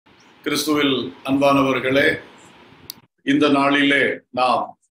கிறிஸ்துவில் அன்பானவர்களே, இந்த நாளிலே நாம்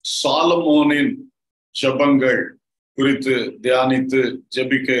சாலமோனின் ஜெபங்கள் குறித்து தியானித்து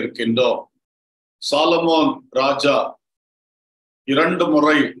ஜெபிக்க இருக்கின்றோம். சாலமோன் ராஜா 2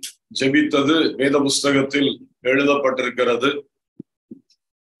 முறை ஜெபித்தது வேத புஸ்தகத்தில் எழுதப்பட்டிருக்கிறது.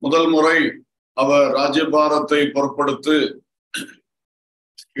 முதல் முறை அவர் ராஜ்யபாரத்தை பொறுப்படுத்தி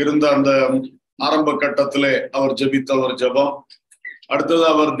இருந்த அந்த ஆரம்ப கட்டத்திலே அவர் ஜெபித்த ஒரு ஜெபம். அடுத்தது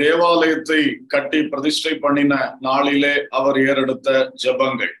அவர் தேவாலயத்தை கட்டி பிரதிஷ்டை பண்ணின நாளிலே அவர் ஏறெடுத்த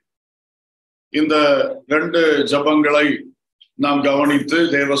ஜெபங்கள். இந்த 2 ஜெபங்களை நாம் கவனித்து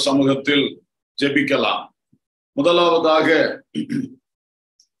தேவ சமூகத்தில் ஜெபிக்கலாம். முதலாவதாக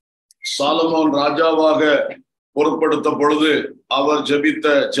சாலமோன் ராஜாவாக பொறுப்படுத்த பொழுது அவர் ஜெபித்த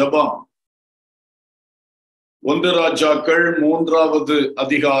ஜெபம் 1 ராஜாக்கள் 3வது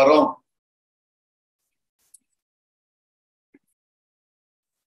அதிகாரம்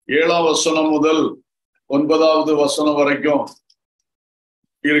 7ஆம் வசனம் முதல் 9வது வசனம் வரைக்கும்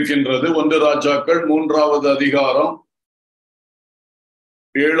இருக்கின்றது. 1 ராஜாக்கள் 3வது அதிகாரம்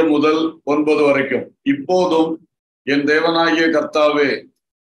 7 முதல் 9 வரைக்கும். இப்போதும் என் தேவனாகிய கர்த்தாவே,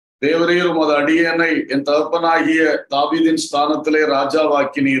 தேவரீர் உமது அடியேனை என் தகப்பனாகிய தாவீதின் ஸ்தானத்திலே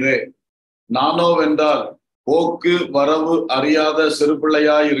ராஜாவாக்கினீரே. நானோ வென்றால் போக்கு வரவு அறியாத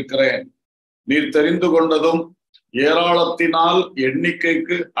சிறுபிள்ளையாய் இருக்கிறேன். நீர் தெரிந்து கொண்டதும் ஏராளத்தினால்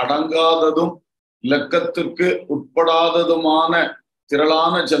எண்ணிக்கைக்கு அடங்காததும் இலக்கத்திற்கு உட்படாததுமான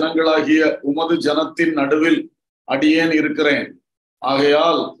திரளான ஜனங்களாகிய உமது ஜனத்தின் நடுவில் அடியேன் இருக்கிறேன்.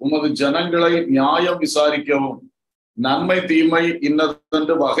 ஆகையால் உமது ஜனங்களை நியாயம் விசாரிக்கவும் நன்மை தீமை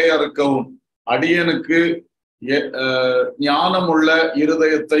இன்னதென்று வகையறுக்கவும் அடியனுக்கு ஞானமுள்ள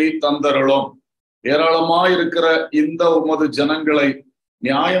இருதயத்தை தந்தருளும். ஏராளமாயிருக்கிற இந்த உமது ஜனங்களை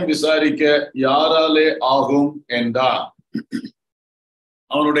நியாயம் விசாரிக்க யாராலே ஆகும் என்றார்.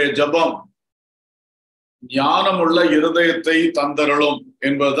 அவனுடைய ஜெபம் ஞானமுள்ள இருதயத்தை தந்தருளும்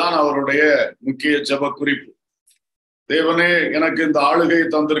என்பதுதான் அவருடைய முக்கிய ஜெப குறிப்பு. தேவனே, எனக்கு இந்த ஆளுகை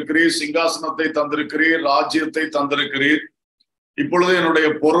தந்திருக்கிறீர், சிங்காசனத்தை தந்திருக்கிறீர், ராஜ்யத்தை தந்திருக்கிறீர். இப்பொழுது என்னுடைய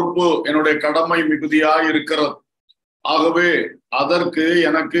பொறுப்பு, என்னுடைய கடமை மிகுதியாய் இருக்கிறது. ஆகவே அதற்கு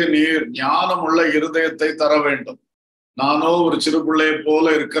எனக்கு நீர் ஞானமுள்ள இருதயத்தை தர வேண்டும். நானோ ஒரு சிறு பிள்ளையை போல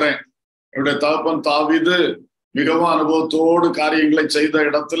இருக்கிறேன். என்னுடைய தகப்பன் தாவீது மிகவும் அனுபவத்தோடு காரியங்களை செய்த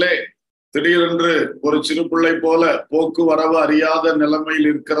இடத்திலே திடீரென்று ஒரு சிறு பிள்ளை போல போக்குவரவு அறியாத நிலைமையில்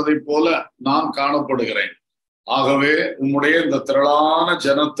இருக்கிறதை போல நான் காணப்படுகிறேன். ஆகவே உம்முடைய இந்த திரளான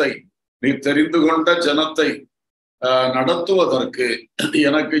ஜனத்தை, நீ தெரிந்து கொண்ட ஜனத்தை நடத்துவதற்கு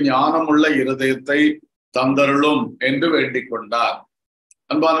எனக்கு ஞானமுள்ள இருதயத்தை தந்தருளும் என்று வேண்டிக் கொண்டார்.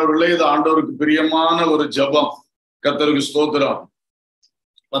 அன்பானவர்களே, இது ஆண்டவருக்கு பிரியமான ஒரு ஜெபம். கர்த்தருக்கு ஸ்தோத்திரம்.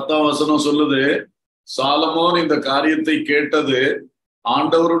 10ஆம் வசனம் சொல்லுது, சாலமோன் இந்த காரியத்தை கேட்டது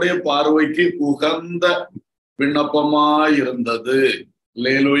ஆண்டவருடைய பார்வைக்கு உகந்த விண்ணப்பமாயிருந்தது.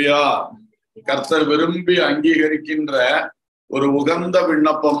 அல்லேலூயா. கர்த்தர் விரும்பி அங்கீகரிக்கின்ற ஒரு உகந்த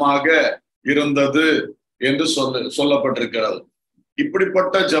விண்ணப்பமாக இருந்தது என்று சொல்லப்பட்டிருக்கிறது.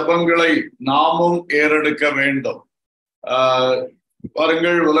 இப்படிப்பட்ட ஜெபங்களை நாமும் ஏறெடுக்க வேண்டும்.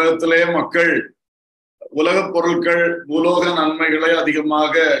 பாருங்கள், உலகத்திலே மக்கள் உலக பொருட்கள், உலோக நன்மைகளை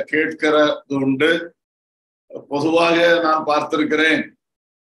அதிகமாக கேட்கிறது உண்டு. பொதுவாக நான் பார்த்திருக்கிறேன்,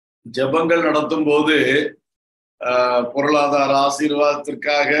 ஜெபங்கள் நடத்தும் போது பொருளாதார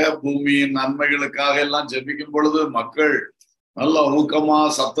ஆசீர்வாதத்திற்காக, பூமியின் நன்மைகளுக்காக எல்லாம் ஜெபிக்கும் பொழுது மக்கள் நல்ல ஊக்கமா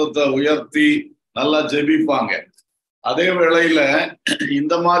சத்தத்தை உயர்த்தி நல்லா ஜெபிப்பாங்க. அதே வேளையில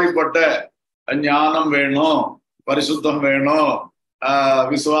இந்த மாதிரிப்பட்ட ஞானம் வேணும், பரிசுத்தம் வேணும்,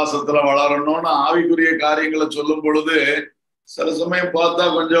 விசுவாசத்துல வளரணும்னு ஆவிக்குரிய காரியங்களை சொல்லும் பொழுது சில சமயம் பார்த்தா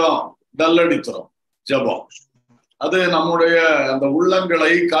கொஞ்சம் டல்லடிச்சிடும் ஜெபம். அது நம்முடைய அந்த உள்ளங்களை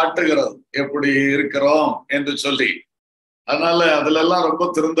காட்டுகிறது, எப்படி இருக்கிறோம் என்று சொல்லி. அதனால அதுல எல்லாம் ரொம்ப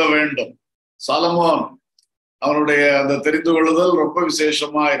திருந்த வேண்டும். சாலமோன் அவனுடைய அந்த தெரிந்து கொள்ளுதல் ரொம்ப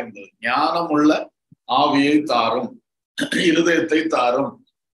விசேஷமா இருந்தது. ஞானமுள்ள ஆவியை தாரும், இருதயத்தை தாரும்.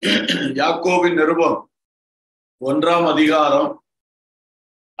 யாக்கோபின் நிருபம் 1ஆம் அதிகாரம்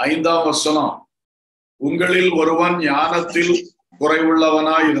 5ஆம் வசனம், உங்களில் ஒருவன் ஞானத்தில்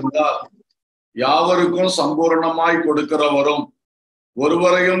குறைவுள்ளவனாய் இருந்தால் யாவருக்கும் சம்பூர்ணமாய் கொடுக்கிறவரும்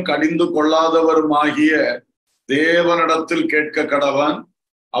ஒருவரையும் கடிந்து கொள்ளாதவருமாகிய தேவனிடத்தில் கேட்க கடவன்,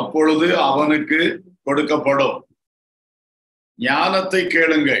 அப்பொழுது அவனுக்கு கொடுக்கப்படும். ஞானத்தை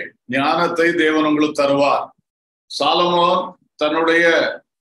கேளுங்கள், ஞானத்தை தேவன் உங்களுக்கு தருவார். சாலமோன் தன்னுடைய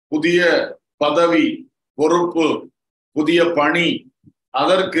புதிய பதவி, பொறுப்பு, புதிய பணி,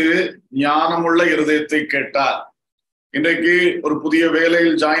 அதற்கு ஞானமுள்ள இருதயத்தை கேட்டார். இன்றைக்கு ஒரு புதிய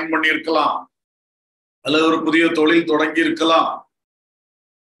வேலையில் ஜாயின் பண்ணியிருக்கலாம், அல்லது ஒரு புதிய தொழில் தொடங்கி இருக்கலாம்.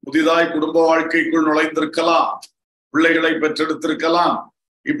 புதிதாய் குடும்ப வாழ்க்கைக்குள் நுழைந்திருக்கலாம், பிள்ளைகளை பெற்றெடுத்திருக்கலாம்.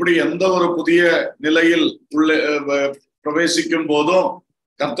 இப்படி எந்த ஒரு புதிய நிலையில் பிரவேசிக்கும் போதும்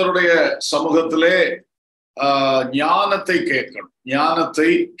கர்த்தருடைய சமூகத்திலே ஞானத்தை கேட்கணும், ஞானத்தை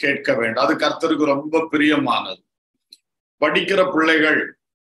கேட்க வேண்டும். அது கர்த்தருக்கு ரொம்ப பிரியமானது. படிக்கிற பிள்ளைகள்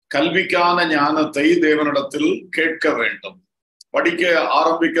கல்விக்கான ஞானத்தை தேவனிடத்தில் கேட்க வேண்டும். படிக்க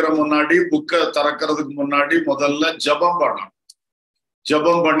ஆரம்பிக்கிற முன்னாடி, புக்கை திறக்கிறதுக்கு முன்னாடி முதல்ல ஜெபம் பண்ணணும்.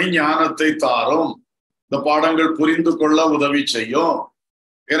 ஜெபம் பண்ணி ஞானத்தை தாரும், இந்த பாடங்கள் புரிந்து கொள்ள உதவி செய்யும்,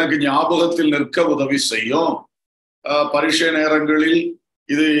 எனக்கு ஞாபகத்தில் நிற்க உதவி செய்யும், பரீட்சை நேரங்களில்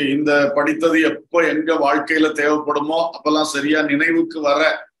இந்த படித்தது எப்போ எங்க வாழ்க்கையில தேவைப்படுமோ அப்பெல்லாம் சரியா நினைவுக்கு வர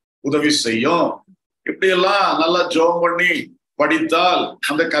உதவி செய்யும். இப்படியெல்லாம் நல்லா ஜெபம் பண்ணி படித்தால்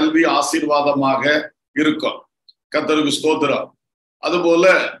அந்த கல்வி ஆசீர்வாதமாக இருக்கும். கர்த்தருக்கு ஸ்தோத்திரம். அதுபோல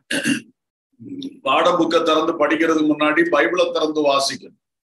பாட புக்கை திறந்து படிக்கிறதுக்கு முன்னாடி பைபிளை திறந்து வாசிக்கணும்.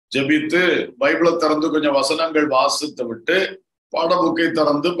 ஜெபித்து பைபிளை திறந்து கொஞ்சம் வசனங்கள் வாசித்து விட்டு பாட புக்கை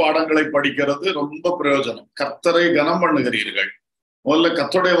திறந்து பாடங்களை படிக்கிறது ரொம்ப பிரயோஜனம். கர்த்தரை கனம் பண்ணுகிறீர்கள், முதல்ல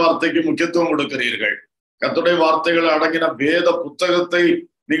கர்த்தருடைய வார்த்தைக்கு முக்கியத்துவம் கொடுக்கிறீர்கள். கர்த்தருடைய வார்த்தைகள் அடங்கின வேத புத்தகத்தை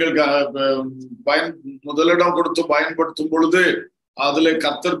நீங்கள் முதலிடம் கொடுத்து பயன்படுத்தும் பொழுது அதுல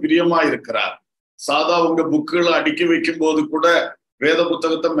கர்த்தர் பிரியமா இருக்கிறார். சாதா உங்க புக்குகளை அடுக்கி வைக்கும் போது கூட வேத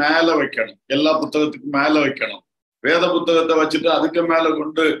புத்தகத்தை மேல வைக்கணும், எல்லா புத்தகத்துக்கும் மேல வைக்கணும். வேத புத்தகத்தை வச்சுட்டு அதுக்கு மேல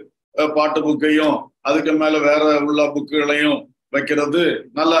கொண்டு பாட்டு புக்கையும் அதுக்கு மேல வேற உள்ள புக்குகளையும் வைக்கிறது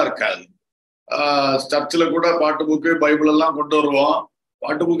நல்லா இருக்காது. சர்ச்சில் கூட பாட்டு புக்கு பைபிள் எல்லாம் கொண்டு வருவோம்,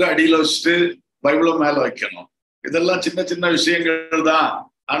 பாட்டு புக்கை அடியில வச்சுட்டு பைபிளை மேல வைக்கணும். இதெல்லாம் சின்ன சின்ன விஷயங்கள் தான்,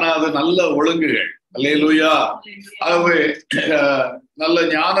 ஆனா அது நல்ல ஒழுங்குகள். அல்லேலூயா. ஆகவே நல்ல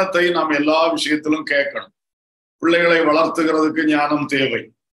ஞானத்தை நாம் எல்லா விஷயத்திலும் கேட்கணும். பிள்ளைகளை வளர்த்துகிறதுக்கு ஞானம் தேவை.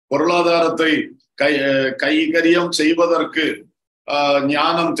 பொருளாதாரத்தை கைகரியம் செய்வதற்கு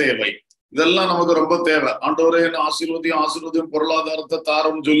ஞானம் தேவை. இதெல்லாம் நமக்கு ரொம்ப தேவை. ஆண்டவரே ஆசீர்வதியும் பொருளாதாரத்தை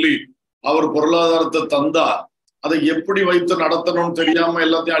தாரும் சொல்லி அவர் பொருளாதாரத்தை தந்தார். அதை எப்படி வைத்து நடத்தணும்னு தெரியாம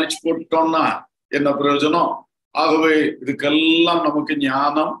எல்லாத்தையும் அழிச்சு போட்டோம்னா என்ன பிரயோஜனம்? ஆகவே இதுக்கெல்லாம் நமக்கு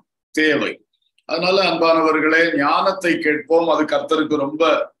ஞானம் தேவை. அதனால அன்பானவர்களே, ஞானத்தை கேட்போம். அது கர்த்தருக்கு ரொம்ப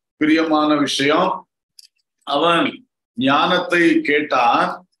பிரியமான விஷயம். அவன் ஞானத்தை கேட்டான்.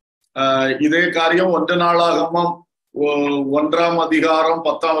 இதே காரியம் 1 நாளாகமம் 1ஆம் அதிகாரம்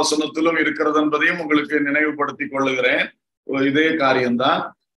 10ஆம் வசனத்திலும் இருக்கிறது என்பதையும் உங்களுக்கு நினைவுபடுத்திக் கொள்ளுகிறேன். இதே காரியம்தான்.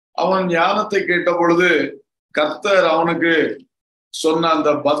 அவன் ஞானத்தை கேட்ட பொழுது கர்த்தர் அவனுக்கு சொன்ன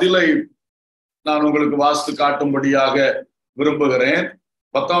அந்த பதிலை நான் உங்களுக்கு வாசித்து காட்டும்படியாக விரும்புகிறேன்.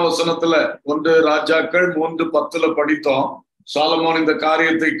 10ஆம் வசனத்துல 1 ராஜாக்கள் 3:10 படித்தோம். சாலமோன் இந்த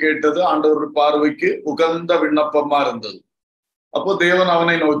காரியத்தை கேட்டது ஆண்டவர் பார்வைக்கு உகந்த விண்ணப்பமா இருந்தது. அப்போ தேவன்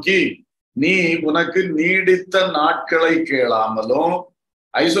அவனை நோக்கி, நீ உனக்கு நீடித்த நாட்களை கேளாமலும்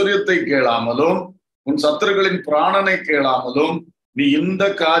ஐஸ்வர்யத்தை கேளாமலும் உன் சத்துருக்களின் பிராணனை கேளாமலும் நீ இந்த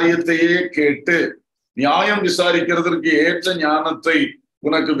காரியத்தையே கேட்டு நியாயம் விசாரிக்கிறதற்கு ஏற்ற ஞானத்தை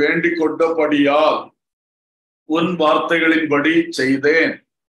உனக்கு வேண்டிக் கொண்டபடியால் உன் வார்த்தைகளின்படி செய்தேன்.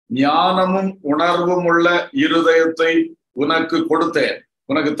 ஞானமும் உணர்வும் உள்ள இருதயத்தை உனக்கு கொடுத்தேன்,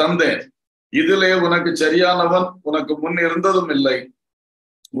 உனக்கு தந்தேன். இதிலே உனக்கு சரியானவன் உனக்கு முன் இருந்ததும் இல்லை,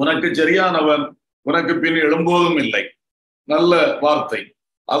 உனக்கு சரியானவன் உனக்கு பின் எழும்போதும் இல்லை. நல்ல வார்த்தை.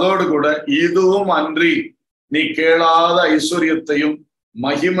 அதோடு கூட இதுவும் அன்றி நீ கேளாத ஐஸ்வர்யத்தையும்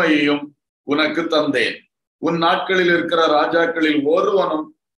மகிமையையும் உனக்கு தந்தேன். உன் நாட்களில் இருக்கிற ராஜாக்களில் ஒருவனும்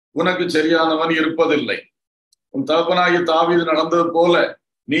உனக்கு சரியானவன் இருப்பதில்லை. உன் தகப்பனாகிய தாவீது நடந்தது போல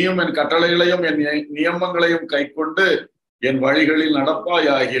நீயும் என் கட்டளைகளையும் என் நியமங்களையும் கைக்கொண்டு என் வழிகளில்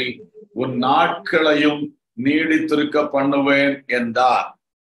நடப்பாயாகில் உன் நாட்களையும் நீடித்திருக்க பண்ணுவேன் என்றார்.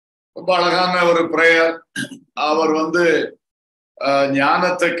 ரொம்ப அழகான ஒரு பிரேயர். அவர்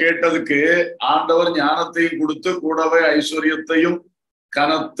ஞானத்தை கேட்டதுக்கு ஆண்டவர் ஞானத்தையும் கொடுத்து கூடவே ஐஸ்வர்யத்தையும்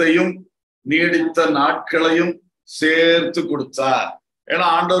கனத்தையும் நீடித்த நாட்களையும் சேர்த்து கொடுத்தார். ஏன்னா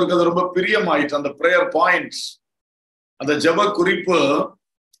ஆண்டவருக்கு அது ரொம்ப பிரியமாயிட்டு. அந்த பிரேயர் பாயிண்ட்ஸ், அந்த ஜெப குறிப்பு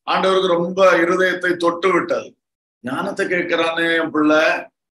ஆண்டவருக்கு ரொம்ப இருதயத்தை தொட்டு விட்டது. ஞானத்தை கேட்கிறானே என் பிள்ளை,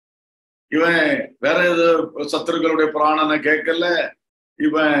 இவன் வேற எது சத்துருக்களுடைய பிராணனை கேட்கல,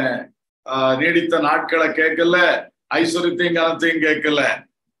 இவன் நீடித்த நாட்களை கேட்கல, ஐஸ்வர்யத்தையும் கனத்தையும் கேட்கல,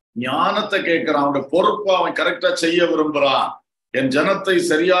 ஞானத்தை கேட்கிறான். அவனுடைய பொறுப்பை அவன் கரெக்டா செய்ய விரும்புறான். என் ஜனத்தை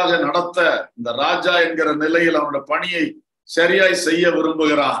சரியாக நடத்த இந்த ராஜா என்கிற நிலையில் அவனுடைய பணியை சரியாய் செய்ய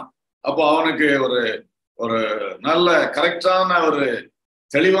விரும்புகிறான். அப்போ அவனுக்கு ஒரு நல்ல கரெக்டான ஒரு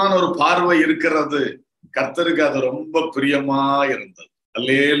தெளிவான ஒரு பார்வை இருக்கிறது. கர்த்தருக்கு அது ரொம்ப பிரியமா இருந்தது.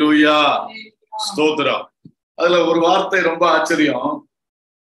 அல்லேலூயா, ஸ்தோத்திரம். அதுல ஒரு வார்த்தை ரொம்ப ஆச்சரியம்.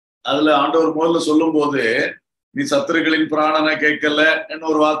 அதுல ஆண்டவர் முதல்ல சொல்லும் போது நீ சத்துருக்களின் பிராணனை கேட்கல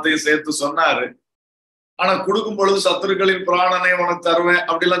ஒரு வார்த்தையை சேர்த்து சொன்னாரு. ஆனா கொடுக்கும் பொழுது சத்துருக்களின் பிராணனை உனக்கு தருவேன்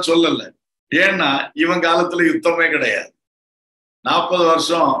அப்படிலாம் சொல்லல. ஏன்னா இவன் காலத்துல யுத்தமே கிடையாது. 40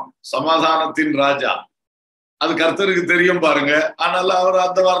 வருஷம் சமாதானத்தின் ராஜா. அது கர்த்தருக்கு தெரியும் பாருங்க. ஆனால அவர்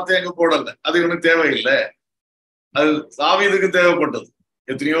அந்த வார்த்தையை அங்க போடல. அது இவனுக்கு தேவையில்லை. அது தாவீதுக்கு தேவைப்பட்டது.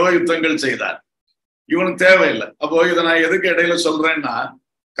 எத்தனையோ யுத்தங்கள் செய்தார். இவனுக்கு தேவையில்லை. அப்போ இதை நான் எதுக்கு இடையில சொல்றேன்னா,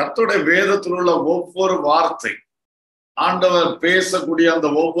 கர்த்தருடைய வேதத்தில் உள்ள ஒவ்வொரு வார்த்தை, ஆண்டவர் பேசக்கூடிய அந்த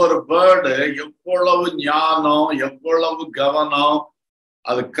ஒவ்வொரு வேர்டு எவ்வளவு ஞானம், எவ்வளவு கவனம்,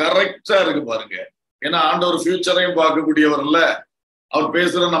 அது கரெக்டா இருக்கு பாருங்க. ஏன்னா ஆண்டவர் ஃபியூச்சரையும் பார்க்கக்கூடியவர் இல்ல. அவர்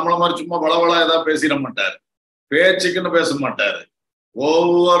பேசுற நம்மள மாதிரி சும்மா வளவளா ஏதாவது பேசிட மாட்டாரு. பேச்சுக்குன்னு பேச மாட்டாரு.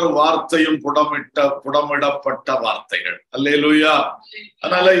 ஒவ்வொரு வார்த்தையும் புடமிடப்பட்ட வார்த்தைகள். அல்லேலூயா.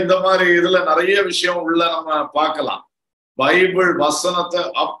 அதனால இந்த மாதிரி இதுல நிறைய விஷயம் உள்ள நம்ம பார்க்கலாம். பைபிள் வசனத்தை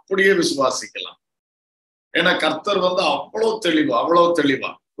அப்படியே விசுவாசிக்கலாம். ஏன்னா கர்த்தர் அவ்வளவு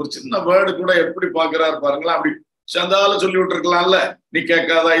தெளிவா ஒரு சின்ன வேர்டு கூட எப்படி பாக்குறாரு பாருங்களா. அப்படி சந்தால சொல்லி விட்டுருக்கலாம்ல, நீ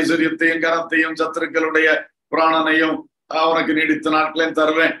கேட்காத ஐஸ்வர்யத்தையும் கனத்தையும் சத்துருக்களுடைய பிராணனையும் அவனுக்கு நீடித்த நாட்களையும்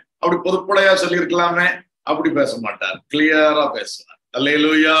தருவேன் அப்படி பொதுப்படையா சொல்லியிருக்கலாமே. அப்படி பேச மாட்டார், கிளியரா பேசுவார்.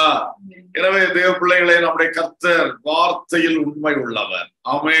 அல்லேலூயா. எனவே தேவ பிள்ளைகளை, நம்முடைய கர்த்தர் வார்த்தையில் உண்மை உள்ளவர்.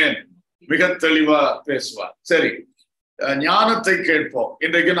 ஆமென். மிக தெளிவா பேசுவார். சரி, ஞானத்தை கேட்போம்.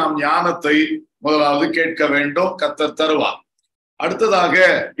 இன்றைக்கு நாம் ஞானத்தை முதலாவது கேட்க வேண்டும். கர்த்தர் தருவார். அடுத்ததாக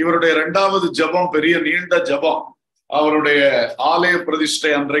இவருடைய 2வது ஜெபம் பெரிய நீண்ட ஜெபம். அவருடைய ஆலய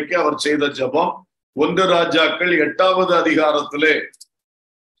பிரதிஷ்டை அன்றைக்கு அவர் செய்த ஜெபம் 1 ராஜாக்கள் 8வது அதிகாரத்திலே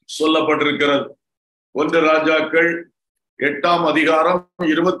சொல்லப்பட்டிருக்கிறது. 1 ராஜாக்கள் 8ஆம் அதிகாரம்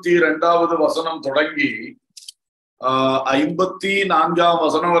 22வது வசனம் தொடங்கி 54ஆம்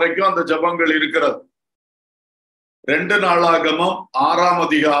வசனம் வரைக்கும் அந்த ஜெபங்கள் இருக்கிறது. 2 நாளாகமம் 6ஆம்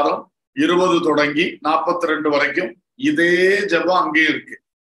அதிகாரம் 20 தொடங்கி 42 வரைக்கும் இதே ஜெபம் அங்கே இருக்கு.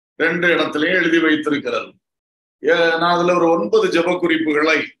 2 இடத்துலயும் எழுதி வைத்திருக்கிறது. நான் அதுல ஒரு 9 ஜெப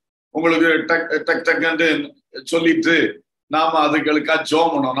குறிப்புகளை உங்களுக்கு டக் சொல்லிட்டு நாம அதுகளுக்கா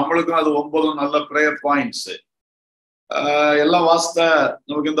ஜெபம் பண்ணோம். நம்மளுக்கும் அது 9 நல்ல பிரேயர் பாயிண்ட்ஸ். எல்லாம் வாஸ்தா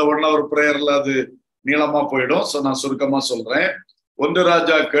நமக்கு இந்த 1 hour பிரேயர்ல அது நீளமா போயிடும். சோ நான் சுருக்கமா சொல்றேன். 1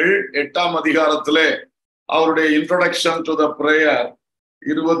 ராஜாக்கள் 8ஆம் அதிகாரத்திலே அவருடைய இன்ட்ரோடக்ஷன் டு த பிரேயர்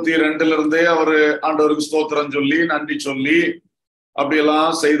 22 இருந்தே அவரு ஆண்டவருக்கு ஸ்தோத்திரம் சொல்லி நன்றி சொல்லி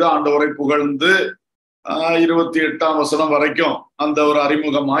அப்படியெல்லாம் செய்து ஆண்டவரை புகழ்ந்து 28ஆம் வசனம் வரைக்கும் அந்த ஒரு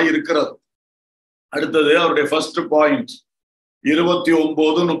அறிமுகமாய் இருக்கிறது. அடுத்தது அவருடைய ஃபர்ஸ்ட் பாயிண்ட்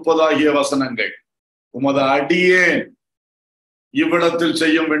 29, 30 ஆகிய வசனங்கள். உமது அடியேன் இவ்விடத்தில்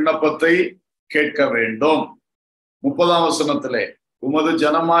செய்யும் விண்ணப்பத்தை கேட்க வேண்டும். 30ஆம் வசனத்திலே உமது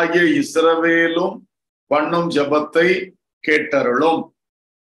ஜனமாகிய இஸ்ரவேலும் பண்ணும் ஜெபத்தை கேட்டருளும்.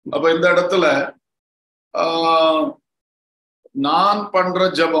 அப்ப இந்த இடத்துல நான் பண்ற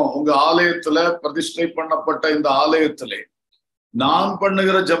ஜெபம், உங்க ஆலயத்துல பிரதிஷ்டை பண்ணப்பட்ட இந்த ஆலயத்திலே நான்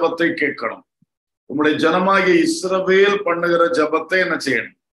பண்ணுகிற ஜெபத்தை கேட்கணும். உங்களுடைய ஜனமாகிய இஸ்ரவேல் பண்ணுகிற ஜெபத்தை என்ன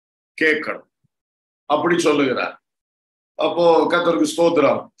செய்யணும்? கேட்கணும். அப்படி சொல்லுகிறார். அப்போ கர்த்தருக்கு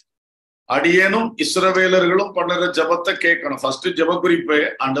ஸ்தோத்திரம். அடியேனும் இஸ்ரவேலர்களும் பண்ணுகிற ஜெபத்தை கேட்கணும். ஃபர்ஸ்ட் ஜெப குறிப்பே,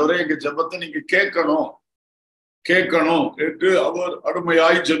 ஆண்டவரே எங்க ஜெபத்தை நீங்க கேட்கணும் கேட்டு அவர்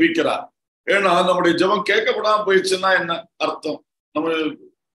அருமையாய் ஜெபிக்கிறார். ஏன்னா நம்முடைய ஜெபம் கேட்கப்படாம போயிடுச்சுன்னா என்ன அர்த்தம்? நம்ம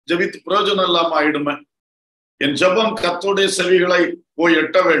ஜெபித்து பிரயோஜனம் இல்லாம ஆயிடுமே. என் ஜெபம் கர்த்தருடைய செவிகளை போய்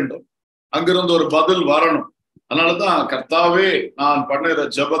எட்ட வேண்டும். அங்கிருந்து ஒரு பதில் வரணும். அதனாலதான் கர்த்தாவே நான் பண்ணுகிற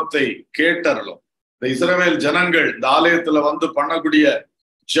ஜெபத்தை கேட்டறலும். இந்த இஸ்ரவேல் ஜனங்கள் இந்த ஆலயத்துல வந்து பண்ணக்கூடிய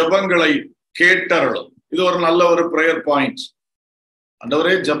ஜெபங்களை கேட்டறலும். இது ஒரு நல்ல ஒரு பிரேயர் பாயிண்ட்.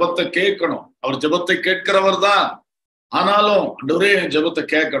 ஆண்டவரே ஜெபத்தை கேட்கணும். அவர் ஜெபத்தை கேட்கிறவர் தான். ஆனாலும் ஆண்டவரே என் ஜெபத்தை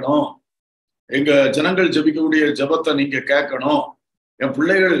கேட்கணும். எங்க ஜனங்கள் ஜெபிக்கக்கூடிய ஜெபத்தை நீங்க கேட்கணும். என்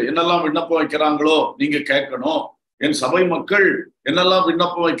பிள்ளைகள் என்னெல்லாம் விண்ணப்பம் வைக்கிறாங்களோ நீங்க கேட்கணும். என் சபை மக்கள் என்னெல்லாம்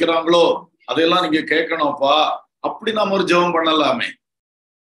விண்ணப்பம் வைக்கிறாங்களோ அதையெல்லாம் நீங்க கேட்கணும்ப்பா. அப்படி நாம ஒரு ஜெபம் பண்ணலாமே.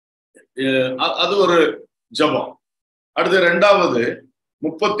 அது ஒரு ஜெபம். அடுத்து 2வது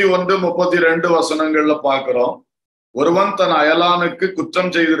 31, 32 வசனங்கள்ல பார்க்கிறோம். ஒருவன் தன் அயலானுக்கு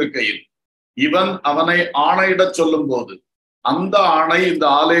குற்றம் செய்திருக்கையில் இவன் அவனை ஆணையிடச் சொல்லும் போது அந்த ஆணை இந்த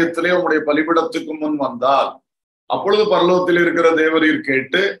ஆலயத்திலே உங்களுடைய பலிபிடத்துக்கு முன் வந்தால் அப்பொழுது பரலோகத்தில் இருக்கிற தேவரீர்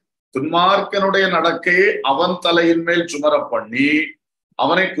கேட்டு துன்மார்க்கனுடைய நடக்கையை அவன் தலையின் மேல் சுமர பண்ணி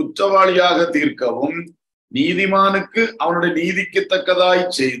அவனை குற்றவாளியாக தீர்க்கவும் நீதிமானுக்கு அவனுடைய நீதிக்கு தக்கதாய்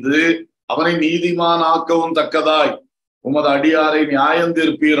செய்து அவனை நீதிமானாக்கவும் தக்கதாய் உமது அடியாரை நியாயம்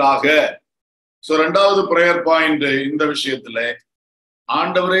தீர்ப்பீராக. சோ 2வது பிரேயர் பாயிண்ட் இந்த விஷயத்துல,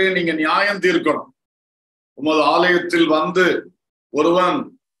 ஆண்டவரே நீங்க நியாயம் தீர்க்கணும். உமது ஆலயத்தில் வந்து ஒருவன்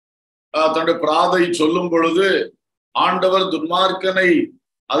தன்னுடைய பிராதை சொல்லும் பொழுது ஆண்டவர் துன்மார்க்கனை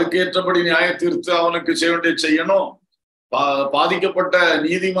அதுக்கேற்றபடி நியாய தீர்த்து அவனுக்கு செய்ய வேண்டிய செய்யணும், பாதிக்கப்பட்ட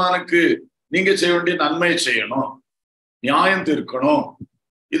நீதிமானுக்கு நீங்க செய்ய வேண்டிய நன்மையை செய்யணும், நியாயம் தீர்க்கணும்.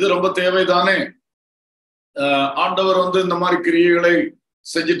 இது ரொம்ப தேவைதானே. ஆண்டவர் இந்த மாதிரி கிரியைகளை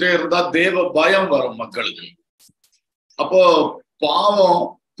செஞ்சுட்டே இருந்தா தேவ பயம் வரும் மக்களுக்கு. அப்போ பாவம்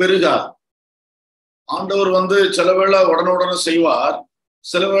பெருகாது. ஆண்டவர் சில வேளை உடனுடனே செய்வார்,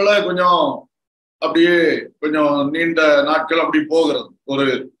 சில வேளை கொஞ்சம் அப்படியே கொஞ்சம் நீண்ட நாட்கள் அப்படி போகிறது. ஒரு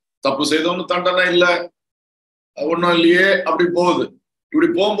தப்பு செய்தவனு தண்டனை இல்லை, ஒன்றும் இல்லையே, அப்படி போகுது. இப்படி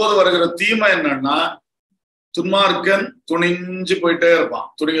போகும்போது வருகிற தீமை என்னன்னா, துன்மார்க்கன் துணிஞ்சு போயிட்டே இருப்பான்,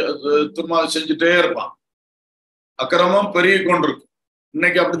 துன்மார்க்கம் செஞ்சுட்டே இருப்பான், அக்கிரமம் பெருகி கொண்டிருக்கும்.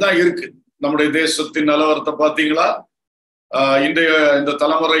 இன்னைக்கு அப்படிதான் இருக்கு. நம்முடைய தேசத்தின் நிலவரத்தை பார்த்தீங்களா? இன்றைய இந்த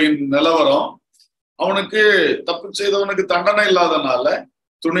தலைமுறையின் நிலவரம், அவனுக்கு தப்பு செய்தவனுக்கு தண்டனை இல்லாதனால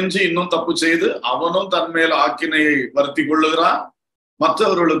துணிஞ்சு இன்னும் தப்பு செய்து அவனும் தன் மேல் ஆக்கினையை வருத்தி கொள்ளுகிறான்,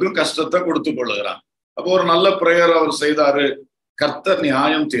 மற்றவர்களுக்கும் கஷ்டத்தை கொடுத்து கொள்ளுகிறான். அப்போ ஒரு நல்ல பிரேயர் அவர் செய்தாரு, கர்த்தர்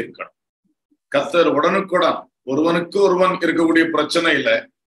நியாயம் தீர்க்கணும். கர்த்தர் உடனுக்குடன், ஒருவனுக்கு ஒருவன் இருக்கக்கூடிய பிரச்சனை இல்லை,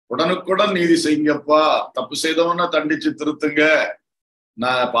 உடனுக்குடன் நீதி செய்யுங்கப்பா, தப்பு செய்தவன தண்டிச்சு திருத்துங்க,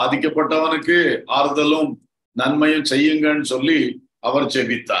 நான் பாதிக்கப்பட்டவனுக்கு ஆறுதலும் நன்மையும் செய்யுங்கன்னு சொல்லி அவர்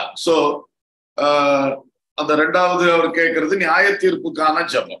ஜெபித்தார். சோ அந்த ரெண்டாவது அவர் கேட்கறது நியாய தீர்ப்புக்கான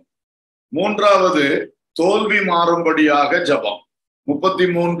ஜபம். மூன்றாவது தோல்வி மாறும்படியாக ஜபம். 33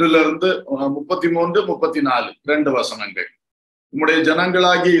 34 2 வசனங்கள். உம்முடைய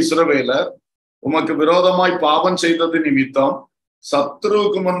ஜனங்களாகிய இஸ்ரவேலர் உமக்கு விரோதமாய் பாவம் செய்தது நிமித்தம்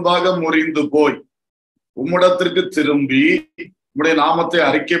சத்ருவுக்கு முன்பாக முறிந்து போய் உம்மிடத்திற்கு திரும்பி உம்முடைய நாமத்தை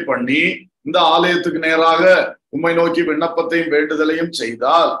அறிக்கை பண்ணி இந்த ஆலயத்துக்கு நேராக உம்மை நோக்கி விண்ணப்பத்தையும் வேண்டுதலையும்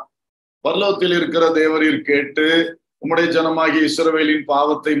செய்தால் பரலோகத்தில் இருக்கிற தேவரீர் கேட்டு உம்முடைய ஜனமாகிய இஸ்ரவேலின்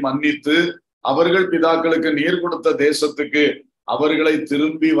பாவத்தை மன்னித்து அவர்கள் பிதாக்களுக்கு நீர் கொடுத்த தேசத்துக்கு அவர்களை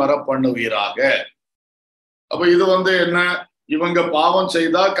திரும்பி வர பண்ணுவீராக. அப்ப இது என்ன, இவங்க பாவம்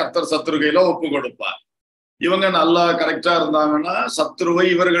செய்தா கர்த்தர் சத்ரு கையில ஒப்பு கொடுப்பார், இவங்க நல்லா கரெக்டா இருந்தாங்கன்னா சத்ருவை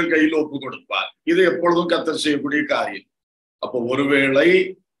இவர்கள் கையில ஒப்பு கொடுப்பார். இது எப்பொழுதும் கர்த்தர் செய்யக்கூடிய காரியம். அப்போ ஒருவேளை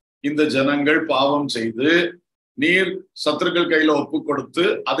இந்த ஜனங்கள் பாவம் செய்து நீர் சத்துருக்கள் கையில ஒப்பு கொடுத்து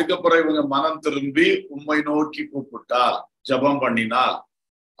அதுக்கப்புறம் இவங்க மனம் திரும்பி உம்மை நோக்கி கூப்பிட்டால், ஜபம் பண்ணினால்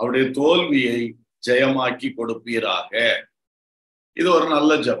அவருடைய தோல்வியை ஜெயமாக்கி கொடுப்பீராக. இது ஒரு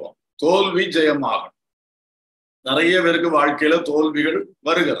நல்ல ஜபம். தோல்வி ஜெயமாகும். நிறைய பேருக்கு வாழ்க்கையில தோல்விகள்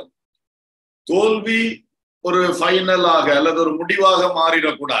வருகிறது. தோல்வி ஒரு ஃபைனலாக அல்லது ஒரு முடிவாக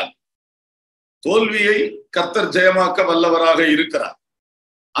மாறிடக்கூடாது. தோல்வியை கர்த்தர் ஜெயமாக்க வல்லவராக இருக்கிறார்.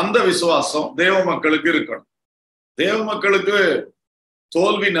 அந்த விசுவாசம் தேவ மக்களுக்கு இருக்கணும். தேவ மக்களுக்கு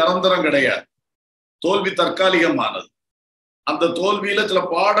தோல்வி நிரந்தரம் கிடையாது, தோல்வி தற்காலிகமானது. அந்த தோல்வியில சில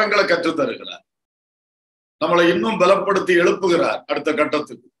பாடங்களை கற்றுத் தருகிறார், நம்மளை இன்னும் பலப்படுத்தி எழுப்புகிறார் அடுத்த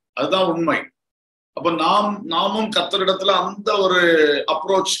கட்டத்துக்கு. அதுதான் உண்மை. அப்ப நாமும் கர்த்தரிடத்துல அந்த ஒரு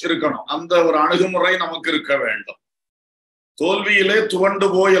அப்ரோச் இருக்கணும், அந்த ஒரு அணுகுமுறை நமக்கு இருக்க வேண்டும். தோல்வியிலே துவண்டு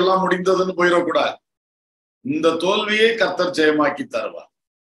போய் எல்லாம் முடிந்ததுன்னு போயிடக்கூடாது. இந்த தோல்வியை கர்த்தர் ஜெயமாக்கி தருவார்.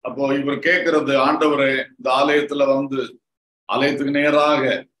 அப்போ இவர் கேட்கறது, ஆண்டவரே இந்த ஆலயத்துல ஆலயத்துக்கு நேராக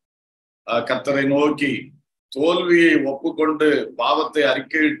கர்த்தரை நோக்கி தோல்வியை ஒப்புக்கொண்டு பாவத்தை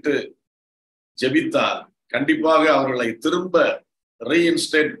அறிக்கையிட்டு ஜெபித்தார், கண்டிப்பாக அவர்களை திரும்ப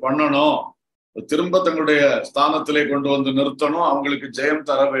ரீஇன்ஸ்டேட் பண்ணணும், திரும்ப தங்களுடைய ஸ்தானத்திலே கொண்டு நிறுத்தணும், அவங்களுக்கு ஜெயம்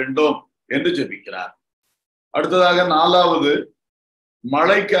தர வேண்டும் என்று ஜெபிக்கிறார். அடுத்ததாக 4வது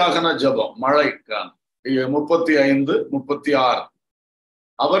மழைக்காகன ஜபம். மழைக்கான 35, 36.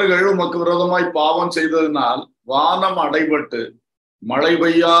 அவர்கள் உமக்கு விரோதமாய் பாவம் செய்ததினால் வானம் அடைபட்டு மழை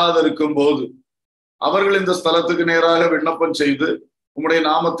பெய்யாதிருக்கும் போது அவர்கள் இந்த ஸ்தலத்துக்கு நேராக விண்ணப்பம் செய்து உம்முடைய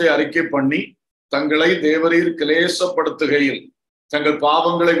நாமத்தை அறிக்கை பண்ணி தங்களை தேவரீர் கிளேசப்படுத்துகையில் தங்கள்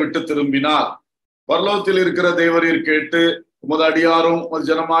பாவங்களை விட்டு திரும்பினார், பரலோகத்தில் இருக்கிற தேவரீர் கேட்டு உமது அடியாரும் உமது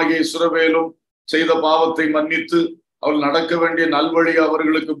ஜனமாகிய இஸ்ரவேலும் செய்த பாவத்தை மன்னித்து அவர்கள் நடக்க வேண்டிய நல்வழி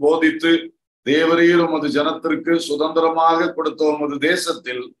அவர்களுக்கு போதித்து தேவரீர் உமது ஜனத்திற்கு சுதந்திரமாக கொடுத்த உமது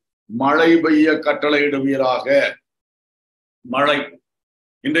தேசத்தில் மழை பெய்ய கட்டளையிடுவீராக. மழை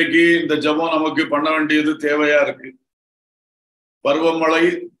இன்றைக்கு இந்த ஜபம் நமக்கு பண்ண வேண்டியது தேவையா இருக்கு. பருவமழை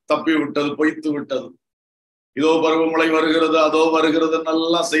தப்பி விட்டது, பொய்த்து விட்டது. இதோ பருவமழை வருகிறது, அதோ வருகிறது,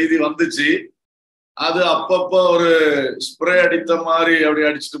 நல்லா செய்தி வந்துச்சு. அது அப்பப்போ ஒரு ஸ்ப்ரே அடித்த மாதிரி அப்படி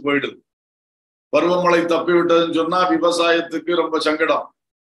அடிச்சுட்டு போயிடுது. பருவமழை தப்பி விட்டதுன்னு சொன்னா விவசாயத்துக்கு ரொம்ப சங்கடம்,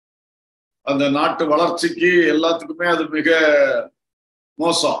 அந்த நாட்டு வளர்ச்சிக்கு எல்லாத்துக்குமே அது மிக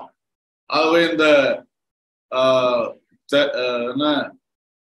மோசம். ஆகவே இந்த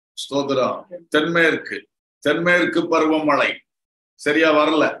ஸ்தோத்திரம் தென்மேற்கு பருவமழை சரியா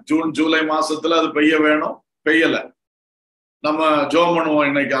வரல. ஜூன் ஜூலை மாசத்துல அது பெய்ய வேணும், பெய்யல. நம்ம ஜெபம் பண்ணுவோம்,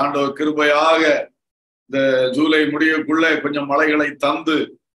 இன்னைக்கு ஆண்டவர் கிருபையாக இந்த ஜூலை முடிவுக்குள்ள கொஞ்சம் மழைகளை தந்து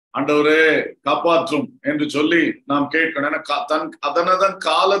ஆண்டவரே காப்பாற்றும் என்று சொல்லி நாம் கேட்கணும். ஏன்னா அதனதன்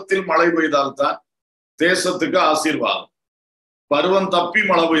காலத்தில் மழை பெய்தால்தான் தேசத்துக்கு ஆசீர்வாதம். பருவம் தப்பி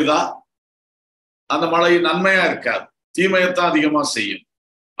மழை பெய்தா அந்த மழை நன்மையா இருக்காது, தீமையத்தான் அதிகமா செய்யும்.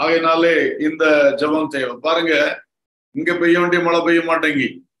 ஆகையினாலே இந்த ஜெபம் தேவை. பாருங்க, இங்க பெய்ய வேண்டிய மழை பெய்ய மாட்டேங்கி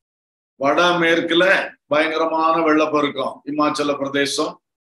வட மேற்குல பயங்கரமான வெள்ளப்பெருக்கம், இமாச்சல பிரதேசம்,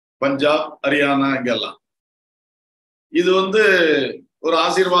 பஞ்சாப், ஹரியானா, இங்கெல்லாம். இது ஒரு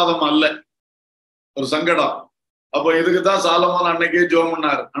ஆசீர்வாதம் அல்ல, ஒரு சங்கடம். அப்ப இதுக்குதான் சாலமோன் அன்னைக்கே ஜெபம்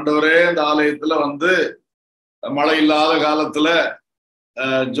பண்ணார், ஆண்டவரே இந்த ஆலயத்துல மழை இல்லாத காலத்துல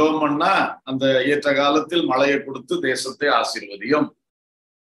ஜெபம் பண்ணா அந்த ஏற்ற காலத்தில் மழையை கொடுத்து தேசத்தை ஆசீர்வதியும்.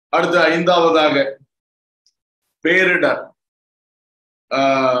 அடுத்து 5வதாக பேரிடர்.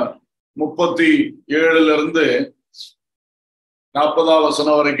 37 40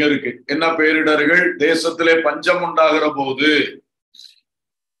 வசனம் வரைக்கும் இருக்கு. என்ன பேரிடர்கள்? தேசத்திலே பஞ்சம் உண்டாகிற போது,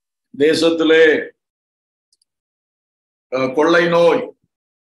 தேசத்திலே கொள்ளை நோய்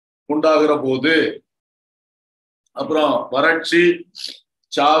உண்டாகிற போது, அப்புறம் வறட்சி,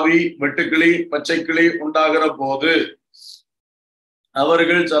 சாவி, வெட்டுக்கிளி, பச்சைக்கிளி உண்டாகிற போது,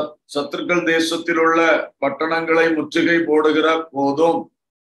 அவர்கள் சத்துருக்கள் தேசத்தில் உள்ள பட்டணங்களை முற்றுகை போடுகிற போதும்,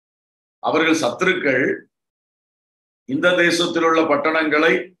 அவர்கள் சத்துருக்கள் இந்த தேசத்தில் உள்ள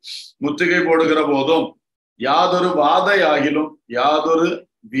பட்டணங்களை முற்றுகை போடுகிற போதும், யாதொரு வாதையாகிலும் யாதொரு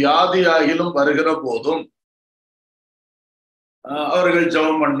வியாதியாகிலும் வருகிற போதும் அவர்கள்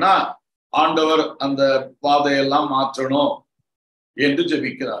ஜெபம் பண்ணா ஆண்டவர் அந்த வாதையெல்லாம் மாற்றணும் என்று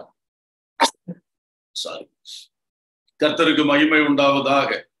ஜெபிக்கிறார். கர்த்தருக்கு மகிமை உண்டாவதாக.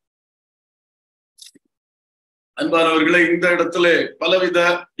 அன்பானவர்களே, இந்த இடத்துல பலவித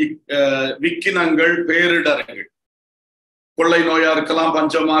விக்கினங்கள், பேரிடர்கள், கொள்ளை நோயா இருக்கலாம்,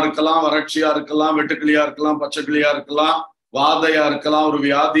 பஞ்சமா இருக்கலாம், வறட்சியா இருக்கலாம், வெட்டுக்கிளியா இருக்கலாம், பச்சைக்கிளியா இருக்கலாம், வாதையா இருக்கலாம், ஒரு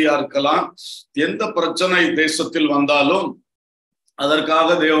வியாதியா இருக்கலாம். எந்த பிரச்சனை தேசத்தில் வந்தாலும் அதற்காக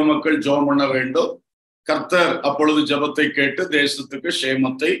தேவ மக்கள் ஜெபம் பண்ண வேண்டும். கர்த்தர் அப்பொழுது ஜெபத்தை கேட்டு தேசத்துக்கு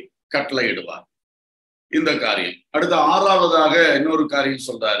சேமத்தை கட்டளையிடுவார். இந்த காரியம். அடுத்த 6வதாக இன்னொரு காரியம்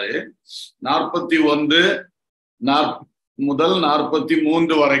சொல்றாரு. 41 முதல்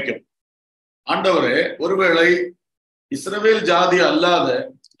 43 வரைக்கும். ஆண்டவரே, ஒருவேளை இஸ்ரவேல் ஜாதி அல்லாத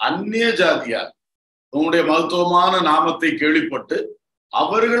அந்நிய ஜாதியார் உங்களுடைய மகத்துவமான நாமத்தை கேள்விப்பட்டு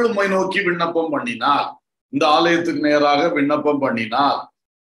அவர்கள் உம்மை நோக்கி விண்ணப்பம் பண்ணினார், இந்த ஆலயத்துக்கு நேராக விண்ணப்பம் பண்ணினார்,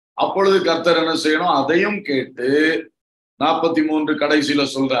 அப்பொழுது கர்த்தர் என்ன செய்யணும்? அதையும் கேட்டு 43 கடைசியில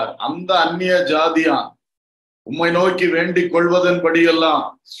சொல்றார், அந்த அந்நிய ஜாதியான் உம்மை நோக்கி வேண்டிக் கொள்வதன்படியெல்லாம்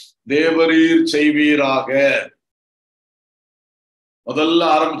தேவரீர் செய்வீராக. முதல்ல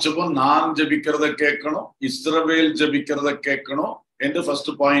ஆரம்பிச்சப்போ நான் ஜெபிக்கிறத கேட்கணும், இஸ்ரவேல் ஜெபிக்கிறத கேட்கணும் என்று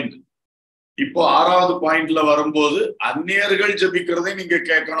ஃபர்ஸ்ட் பாயிண்ட். இப்போ 6வது பாயிண்ட்ல வரும்போது அந்நியர்கள் ஜெபிக்கிறதை நீங்க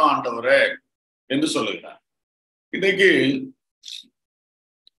கேட்கணும் ஆண்டவரே என்று சொல்லுகிறார். இன்னைக்கு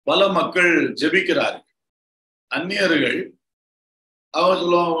பல மக்கள் ஜெபிக்கிறார்கள். அந்நியர்கள் அவங்க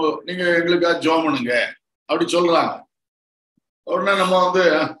சொல்லுவாங்க, நீங்க எங்களுக்காக ஜெபம் பண்ணுங்க அப்படி சொல்றாங்க. உடனே நம்ம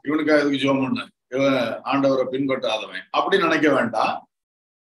இவனுக்காக எதுக்கு ஜெபம் பண்ண, இவன் ஆண்டவரை பின்பற்றாதவன் அப்படி நினைக்க வேண்டாம்.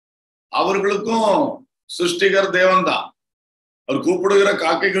 அவர்களுக்கும் சிருஷ்டிகர் தேவன் தான். அவர் கூப்பிடுகிற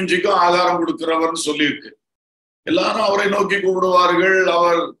காக்கை குஞ்சிக்கும் ஆகாரம் கொடுக்கிறவர்னு சொல்லியிருக்கு. எல்லாரும் அவரை நோக்கி கூப்பிடுவார்கள்,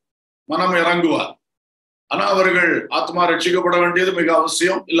 அவர் மனம் இறங்குவார். ஆனா அவர்கள் ஆத்மா ரட்சிக்கப்பட வேண்டியது மிக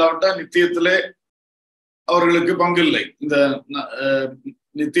அவசியம். இல்லாவிட்டா நித்தியத்திலே அவர்களுக்கு பங்கில்லை, இந்த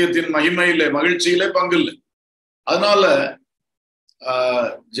நித்தியத்தின் மகிமையிலே மகிழ்ச்சியிலே பங்கில்லை. அதனால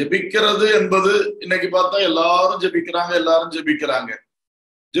ஜெபிக்கிறது என்பது இன்னைக்கு பார்த்தா எல்லாரும் ஜெபிக்கிறாங்க.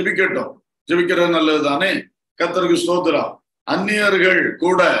 ஜெபிக்கட்டும், ஜெபிக்கிறது நல்லது தானே, கர்த்தருக்கு ஸ்தோத்திரம். அந்நியர்கள்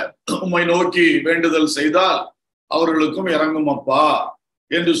கூட உம்மை நோக்கி வேண்டுதல் செய்தால் அவர்களுக்கும் இறங்கும் அப்பா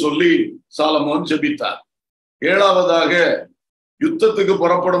என்று சொல்லி சாலமோன் ஜெபித்தார். 7வதாக யுத்தத்துக்கு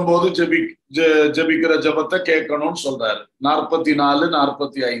புறப்படும் போது ஜெபிக்கிற ஜெபத்தை கேட்கணும்னு சொல்றாரு. 44,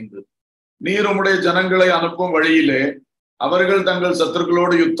 45. நீர் உம்முடைய ஜனங்களை அனுப்பும் வழியிலே அவர்கள் தங்கள்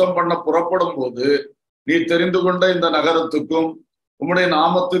சத்துருக்களோடு யுத்தம் பண்ண புறப்படும் போது நீர் தெரிந்து கொண்ட இந்த நகரத்துக்கும் உம்முடைய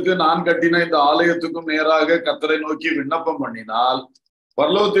நாமத்துக்கு நான் கட்டின இந்த ஆலயத்துக்கும் நேராக கர்த்தரை நோக்கி விண்ணப்பம் பண்ணினால்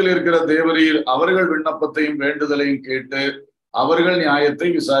பரலோகத்தில் இருக்கிற தேவரீர் அவர்கள் விண்ணப்பத்தையும் வேண்டுதலையும் கேட்டு அவர்கள் நியாயத்தை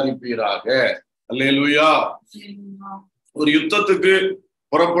விசாரிப்பீராக. அல்லேலூயா. ஒரு யுத்தத்துக்கு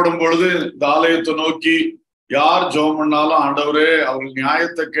புறப்படும் பொழுது இந்த ஆலயத்தை நோக்கி யார் ஜெபம் பண்ணாலும் ஆண்டவரே அவர்கள்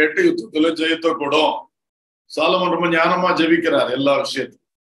நியாயத்தை கேட்டு யுத்தத்துல ஜெயத்தை கொடும். சாலமோன் ரொம்ப ஞானமா ஜெபிக்கிறார். எல்லா விஷயத்தையும்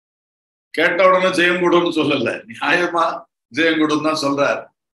கேட்ட உடனே ஜெயம் கொடுன்னு சொல்லல, நியாயமா ஜெயம் கொடுன்னு தான் சொல்றாரு.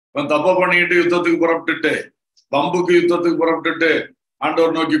 இவன் தப்ப பண்ணிட்டு யுத்தத்துக்கு புறப்பட்டுட்டு, பம்புக்கு யுத்தத்துக்கு புறப்பட்டுட்டு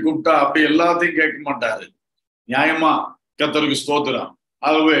ஆண்டவர் நோக்கி கூப்பிட்டா அப்படி எல்லாத்தையும் கேட்க மாட்டாரு. நியாயமா கர்த்தருக்கு ஸ்தோத்திரம்.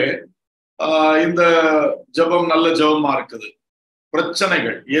 ஆகவே இந்த ஜெபம் நல்ல ஜெபமா இருக்குது.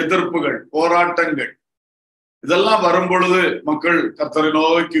 பிரச்சனைகள், எதிர்ப்புகள், போராட்டங்கள் இதெல்லாம் வரும் பொழுது மக்கள் கர்த்தரை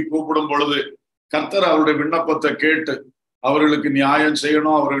நோக்கி கூப்பிடும் பொழுது கர்த்தர் அவருடைய விண்ணப்பத்தை கேட்டு அவர்களுக்கு நியாயம்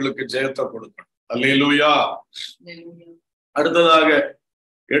செய்யணும், அவர்களுக்கு ஜெயத்தை கொடுக்கணும். அல்லேலூயா. அடுத்ததாக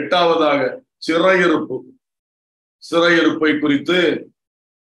 8வதாக சிறையிருப்பு. சிறையிருப்பை குறித்து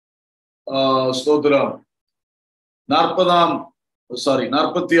ஸ்தோத்திரம் 46ஆம்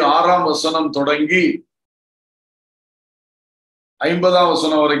வசனம் தொடங்கி 50ஆம்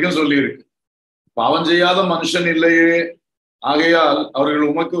வசனம் வரைக்கும் சொல்லியிருக்கு. பாவம் செய்யாத மனுஷன் இல்லையே, ஆகையால் அவர்கள்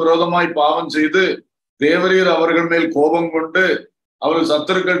உமக்கு விரோதமாய் பாவம் செய்து தேவரீர் அவர்கள் மேல் கோபம் கொண்டு அவர்கள்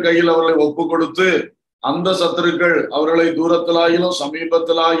சத்துருக்கள் கையில் அவர்களை ஒப்பு கொடுத்து அந்த சத்துருக்கள் அவர்களை தூரத்திலாயிலும்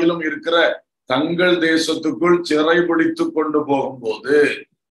சமீபத்திலாயிலும் இருக்கிற தங்கள் தேசத்துக்குள் சிறை பிடித்து கொண்டு போகும்போது,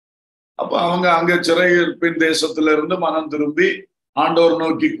 அப்ப அவங்க அங்க சிறையிருப்பின் தேசத்திலிருந்து மனம் திரும்பி ஆண்டவர்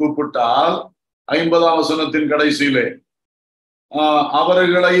நோக்கி கூப்பிட்டால் 50ஆம் வசனத்தின் கடைசியிலே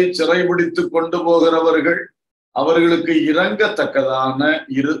அவர்களை சிறைபிடித்து கொண்டு போகிறவர்கள் அவர்களுக்கு இறங்கத்தக்கதான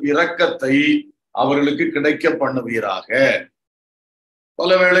இரக்கத்தை அவர்களுக்கு கிடைக்க பண்ணுவீராக. பல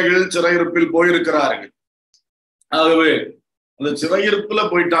வேளைகளில் சிறையிருப்பில் போயிருக்கிறார்கள். ஆகவே அந்த சிறையிருப்புல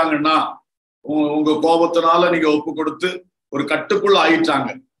போயிட்டாங்கன்னா உங்க கோபத்தினால நீங்க ஒப்பு கொடுத்து ஒரு கட்டுக்குள்ள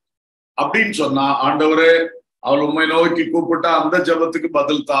ஆயிட்டாங்க அப்படின்னு சொன்னா ஆண்டவரே அவள் உண்மை நோக்கி கூப்பிட்டா அந்த ஜெபத்துக்கு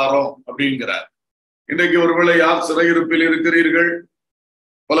பதில் தாரோம் அப்படிங்கிறார். இன்றைக்கு ஒருவேளை யார் சிறையிருப்பில் இருக்கிறீர்கள்?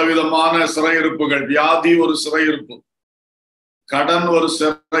 பலவிதமான சிறையிருப்புகள். வியாதி ஒரு சிறையிருப்பு, கடன் ஒரு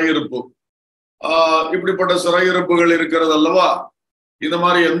சிறையிருப்பு, இப்படிப்பட்ட சிறையிருப்புகள் இருக்கிறது அல்லவா? இந்த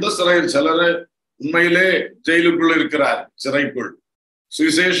மாதிரி எந்த சிலரு உண்மையிலே ஜெயிலுக்குள் இருக்கிறார், சிறைக்குள்.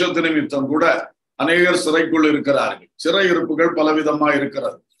 சுவிசேஷத்து நிமித்தம் கூட அநேகர் சிறைக்குள் இருக்கிறார்கள். சிறையிருப்புகள் பலவிதமா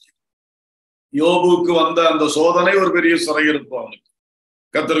இருக்கிறது. யோபுக்கு வந்த அந்த சோதனை ஒரு பெரிய சிறையிருப்பு அவனுக்கு.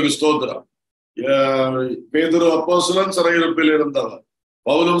 கர்த்தருக்கு ஸ்தோத்திரம். பேதுரு அப்போஸ்தலன் சிறையிருப்பில் இருந்தவர்,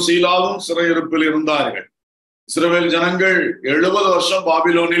 பவுலும் சீலாவும் சிறையிருப்பில் இருந்தார்கள். இஸ்ரவேல் ஜனங்கள் 70 வருஷம்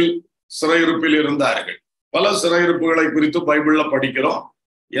பாபிலோனில் சிறையிருப்பில் இருந்தார்கள். பல சிறையிருப்புகளை குறித்து பைபிள்ல படிக்கிறோம்.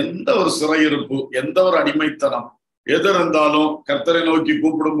 எந்த ஒரு சிறையிருப்பு, எந்த ஒரு அடிமைத்தனம் எது இருந்தாலும் கர்த்தரை நோக்கி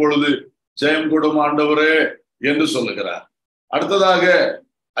கூப்பிடும் பொழுது ஜெயம் கொடும் ஆண்டவரே என்று சொல்லுகிறார். அடுத்ததாக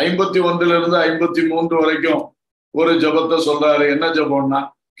 51 53 வரைக்கும் ஒரு ஜெபத்தை சொல்றாரு. என்ன ஜெபம்னா,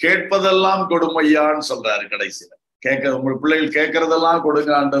 கேட்பதெல்லாம் கொடுமையான்னு சொல்றாரு. கடைசியில உங்க பிள்ளைகள் கேட்கறதெல்லாம்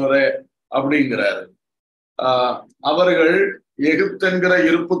கொடுங்க ஆண்டவரே அப்படிங்கிறாரு. அவர்கள் எகிப்தென்கிற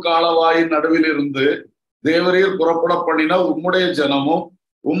இருப்பு காலவாயின் நடுவில் இருந்து தேவரீர் புறப்பட பண்ணின உம்முடைய ஜனமும்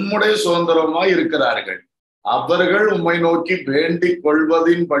உம்முடைய சுதந்திரமாய் இருக்கிறார்கள். அவர்கள் உம்மை நோக்கி வேண்டிக்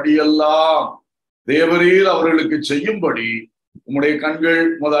கொள்வதின் படியெல்லாம் தேவரீர் அவர்களுக்கு செய்யும்படி உம்முடைய கண்கள்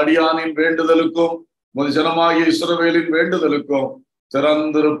உமது அடியானின் வேண்டுதலுக்கும் உமது ஜனமாகிய இஸ்ரவேலின் வேண்டுதலுக்கும்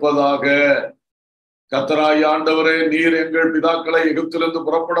திறந்திருப்பதாக. கர்த்தராகிய ஆண்டவரே, நீர் எங்கள் பிதாக்களை எகிப்திலிருந்து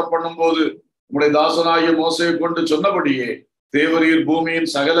புறப்பட பண்ணும் போது உம்முடைய தாசனாகிய மோசேயை கொண்டு சொன்னபடியே தேவரீர்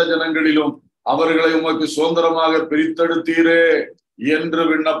பூமியின் சகல ஜனங்களிலும் அவர்களை உமக்கு சுதந்திரமாக பிரித்தெடுத்தீரே என்று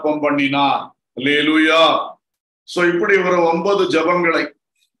விண்ணப்பம் பண்ணினார். அல்லேலூயா. சோ இப்படி ஒரு 9 ஜெபங்களை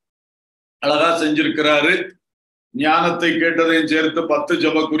அழகா செஞ்சிருக்கிறாரு. ஞானத்தை கேட்டதையும் சேர்த்து 10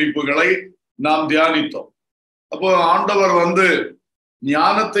 ஜெப குறிப்புகளை நாம் தியானித்தோம். அப்போ ஆண்டவர்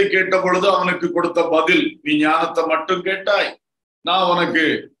ஞானத்தை கேட்ட பொழுது அவனுக்கு கொடுத்த பதில், நீ ஞானத்தை மட்டும் கேட்டாய், நான் உனக்கு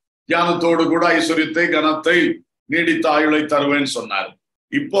ஞானத்தோடு கூட ஐஸ்வர்யத்தை, கனத்தை, நீடித்த ஆயுளை தருவேன்னு சொன்னார்.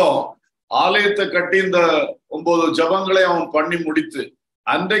 இப்போ ஆலயத்தை கட்டி இந்த 9 ஜெபங்களை அவன் பண்ணி முடித்து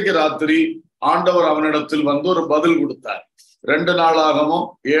அன்றைக்கு ராத்திரி ஆண்டவர் அவனிடத்தில் ஒரு பதில் கொடுத்தார். 2 நாளாகமும்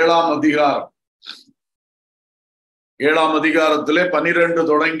 7ஆம் அதிகாரம் 7ஆம் அதிகாரத்திலே 12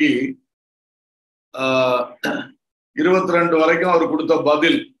 தொடங்கி 22 வரைக்கும் அவர் கொடுத்த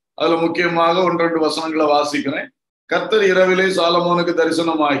பதில். அதுல முக்கியமாக 1-2 வசனங்களை வாசிக்கிறேன். கர்த்தர் இரவிலே சாலமோனுக்கு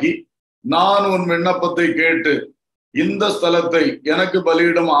தரிசனமாகி, நான் உன் விண்ணப்பத்தை கேட்டு இந்த ஸ்தலத்தை எனக்கு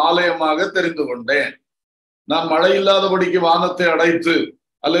பலியிடும் ஆலயமாக தெரிந்து கொண்டேன். நான் மழை இல்லாதபடிக்கு வானத்தை அடைத்து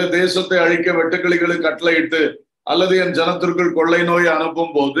அல்லது தேசத்தை அழிக்க வெட்டுக்கிளிகளுக்கு கட்டளையிட்டு அல்லது என் ஜனத்திற்குள் கொள்ளை நோயை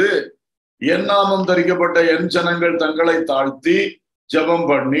அனுப்பும் போது என் நாமம் தரிக்கப்பட்ட என் ஜனங்கள் தங்களை தாழ்த்தி ஜெபம்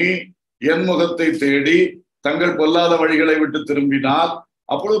பண்ணி என் முகத்தை தேடி தங்கள் பொல்லாத வழிகளை விட்டு திரும்பினால்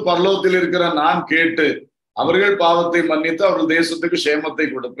அப்பொழுது பரலோகத்தில் இருக்கிற நான் கேட்டு அவர்கள் பாவத்தை மன்னித்து அவர்கள் தேசத்துக்கு சேமத்தை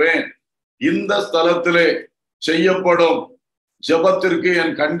கொடுப்பேன். இந்த ஸ்தலத்திலே செய்யப்படும் ஜெபத்திற்கு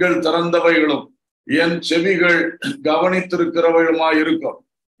என் கண்கள் திறந்தவைகளும் என் செவிகள் கவனித்திருக்கிறவைகளுமாய் இருக்கும்.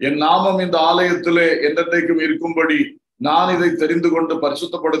 என் நாமம் இந்த ஆலயத்திலே என்றைக்கும் இருக்கும்படி நான் இதை தெரிந்து கொண்டு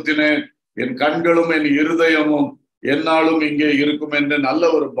பரிசுத்தப்படுத்தினேன், என் கண்களும் என் இருதயமும் என்னாலும் இங்கே இருக்கும் என்று நல்ல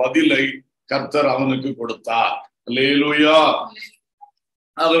ஒரு பதிலை கர்த்தர் அவனுக்கு கொடுத்தார். அல்லேலூயா.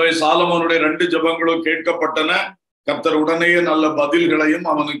 ஆகவே சாலமோனுடைய 2 ஜெபங்களும் கேட்கப்பட்டன. கர்த்தர் உடனே நல்ல பதில்களையும்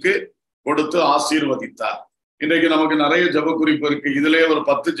அவனுக்கு கொடுத்து ஆசீர்வதித்தார். இன்றைக்கு நமக்கு நிறைய ஜெப குறிப்பு இருக்கு. இதிலே ஒரு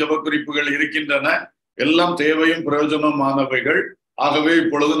 10 ஜெப குறிப்புகள் இருக்கின்றன. எல்லாம் தேவையும் பிரயோஜனமானவைகள். ஆகவே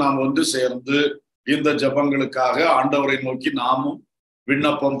இப்பொழுது நாம் ஒன்று சேர்ந்து இந்த ஜெபங்களுக்காக ஆண்டவரை நோக்கி நாமும்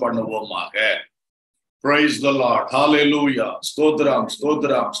விண்ணப்பம் பண்ணுவோமாக. Praise the Lord. Hallelujah. ஸ்தோத்திரம்,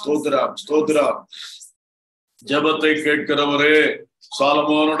 ஸ்தோத்திரம், ஸ்தோத்திரம், ஸ்தோத்திரம். ஜெபத்தை கேட்கிறவரே,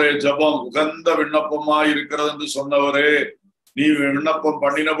 சாலமோனுடைய ஜெபம் உகந்த விண்ணப்பமாய் இருக்கிறது என்று சொன்னவரே, நீ விண்ணப்பம்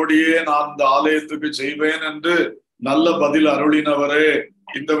பண்ணினபடியே நான் இந்த ஆலயத்துக்கு செய்வேன் என்று நல்ல பதில் அருளினவரே,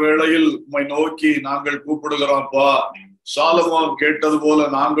 இந்த வேளையில் உம்மை நோக்கி நாங்கள் கூப்பிடுகிறோம்ப்பா. சாலமோன் கேட்டது போல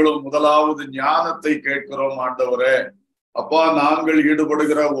நாங்களும் முதலாவது ஞானத்தை கேட்கிறோம் ஆண்டவரே. அப்பா, நாங்கள்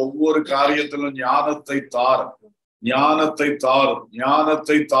ஈடுபடுகிற ஒவ்வொரு காரியத்திலும் ஞானத்தை தாரும், ஞானத்தை தாரும்,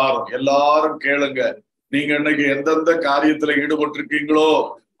 ஞானத்தை தாரும். எல்லாரும் கேளுங்க. நீங்க இன்னைக்கு எந்தெந்த காரியத்துல ஈடுபட்டிருக்கீங்களோ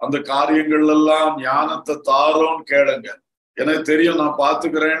அந்த காரியங்கள் எல்லாம் ஞானத்தை தாரோன்னு கேளுங்க. எனக்கு தெரியும், நான்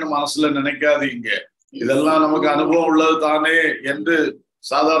பாத்துக்கிறேன்னு மனசுல நினைக்காதீங்க. இதெல்லாம் நமக்கு அனுபவம் உள்ளது தானே என்று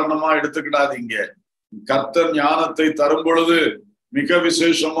சாதாரணமா எடுத்துக்கிடாதீங்க. கர்த்தர் ஞானத்தை தரும் பொழுது மிக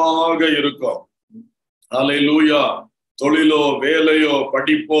விசேஷமாக இருக்கும். அல்லேலூயா. தொழிலோ, வேலையோ,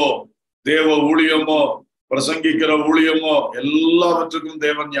 படிப்போ, தேவ ஊழியமோ, பிரசங்கிக்கிற ஊழியமோ, எல்லாவற்றுக்கும்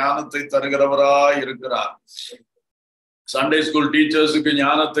தேவன் ஞானத்தை தருகிறவராய் இருக்கிறார். சண்டே ஸ்கூல் டீச்சர்ஸுக்கு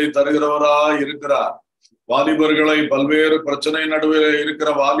ஞானத்தை தருகிறவராய் இருக்கிறார். வாலிபர்களை, பல்வேறு பிரச்சனை நடுவே இருக்கிற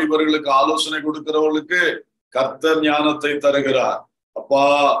வாலிபர்களுக்கு ஆலோசனை கொடுக்கிறவர்களுக்கு கர்த்தர் ஞானத்தை தருகிறார். அப்பா,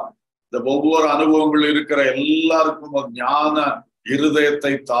 இந்த ஒவ்வொரு அனுபவங்கள் இருக்கிற எல்லாருக்கும் ஞான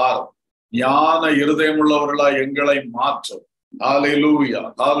இருதயத்தை தார். ஞான இருதயம் உள்ளவர்களா எங்களை மாற்றும். ஹல்லேலூயா,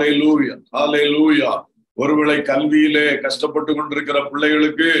 ஹல்லேலூயா, ஹல்லேலூயா. ஒருவேளை கல்வியிலே கஷ்டப்பட்டு கொண்டிருக்கிற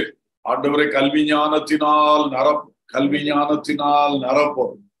பிள்ளைகளுக்கு ஆண்டவரை கல்வி ஞானத்தினால் நிரப்பும், கல்வி ஞானத்தினால்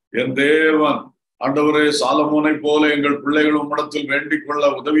நிரப்பும். என் தேவன் ஆண்டவரே, சாலமோனை போல எங்கள் பிள்ளைகள் உம்மிடத்தில் வேண்டிக் கொள்ள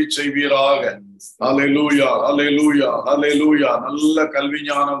உதவி செய்வீராக. ஹல்லேலூயா, ஹல்லேலூயா, ஹல்லேலூயா. நல்ல கல்வி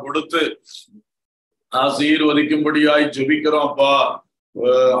ஞானம் கொடுத்து ஆசீர்வதிக்கும்படியாய் ஜெபிக்கிறோம்ப்பா.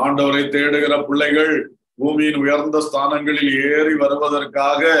 ஆண்டவரை தேடுகிற பிள்ளைகள் பூமியின் உயர்ந்த ஸ்தானங்களில் ஏறி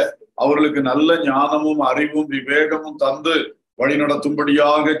வருவதற்காக அவர்களுக்கு நல்ல ஞானமும் அறிவும் விவேகமும் தந்து வழி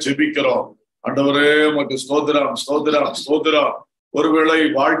நடத்தும்படியாக ஜெபிக்கிறோம். ஆண்டவரே, உமக்கு ஸ்தோத்திரம், ஸ்தோத்திரம், ஸ்தோத்திரம். ஒருவேளை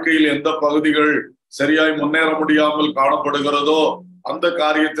வாழ்க்கையில் எந்த பகுதிகள் சரியாய் முன்னேற முடியாமல் காணப்படுகிறதோ அந்த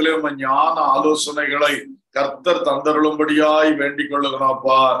காரியத்திலே உங்க ஞான ஆலோசனைகளை கர்த்தர் தந்தருளும்படியாய் வேண்டிக்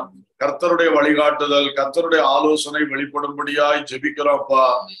கொள்ளுகிறோம்ப்பா. கர்த்தருடைய வழிகாட்டுதல், கர்த்தருடைய ஆலோசனை வெளிப்படும்படியாய் ஜெபிக்கிறோம்ப்பா.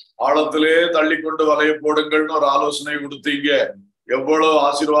 ஆழத்திலே தள்ளி கொண்டு வலைய போடுங்கள்னு ஒரு ஆலோசனை கொடுத்தீங்க. எவ்வளவு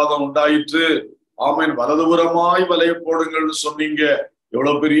ஆசீர்வாதம் உண்டாயிற்று. ஆமீன். வலதுபுறமாய் வலைய போடுங்கள்னு சொன்னீங்க.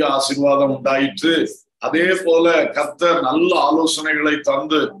 எவ்வளவு பெரிய ஆசீர்வாதம் உண்டாயிற்று. அதே போல கர்த்தர் நல்ல ஆலோசனைகளை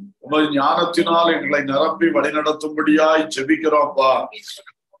தந்து உமது ஞானத்தினால் எங்களை நிரப்பி வழிநடத்தும்படியாய் ஜெபிக்கிறோம்ப்பா.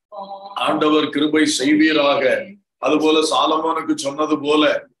 ஆண்டவர் கிருபை செய்வீராக. அதுபோல சாலமோனுக்கு சொன்னது போல,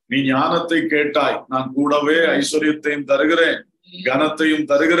 நீ ஞானத்தை கேட்டாய், நான் கூடவே ஐஸ்வர்யத்தையும் தருகிறேன், கனத்தையும்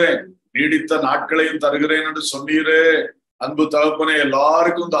தருகிறேன், நீடித்த நாட்களையும் தருகிறேன் என்று சொன்னீரே. அன்பு தகப்பனே,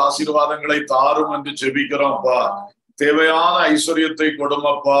 எல்லாருக்கும் இந்த ஆசீர்வாதங்களை தாரும் என்று ஜெபிக்கிறோம்ப்பா. தேவையான ஐஸ்வர்யத்தை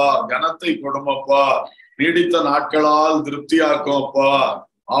கொடுமப்பா, கனத்தை கொடுமப்பா, நீடித்த நாட்களால் திருப்தியாக்கும்ப்பா.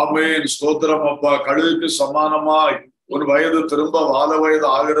 ஆமேன். ஸ்தோத்திரம் அப்பா. கழுகுக்கு சமானமாய் ஒரு வயது திரும்ப வாழ வயது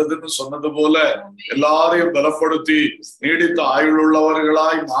ஆகிறதுன்னு சொன்னது போல எல்லாரையும் பலப்படுத்தி நீடித்த ஆயுள்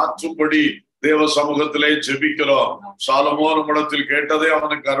உள்ளவர்களாய் மாற்றும்படி தேவ சமூகத்திலே ஜெபிக்கிறோம். சாலமோன் இடத்தில் கேட்டதை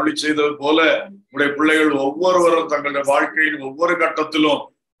அவனுக்கு அருளி செய்தது போல உடைய பிள்ளைகள் ஒவ்வொருவரும் தங்களுடைய வாழ்க்கையின் ஒவ்வொரு கட்டத்திலும்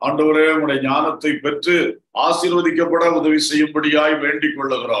ஆண்டவரே உடைய ஞானத்தை பெற்று ஆசீர்வதிக்கப்பட உதவி செய்யும்படியாய் வேண்டிக்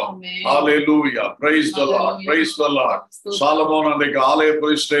கொள்ளுகிறோம். ஹல்லேலூயா. Praise the Lord, praise the Lord. Solomon அன்றைக்கு ஆலய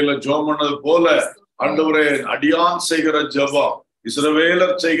பிரதிஷ்டையில ஜெபம் பண்ணது போல ஆண்டவரே, அடியான் செய்கிற ஜெபம்,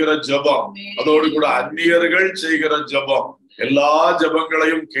 இஸ்ரவேலர் செய்கிற ஜெபம், அதோடு கூட அந்நியர்கள் செய்கிற ஜெபம், எல்லா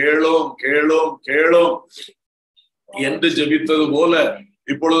ஜெபங்களையும் கேளும் கேளும் கேளும் என்று ஜெபித்தது போல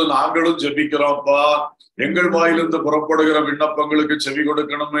இப்பொழுது நாங்களும் ஜெபிக்கிறோம்ப்பா. எங்கள் வாயிலிருந்து புறப்படுகிற விண்ணப்பங்களுக்கு செவி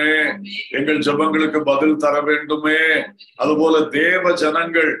கொடுக்கணுமே, எங்கள் ஜெபங்களுக்கு பதில் தர வேண்டுமே. அதுபோல தேவ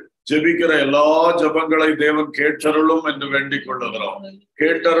ஜனங்கள் ஜெபிக்கிற எல்லா ஜெபங்களை தேவன் கேட்டருளும் என்று வேண்டிக் கொள்ளுகிறோம்,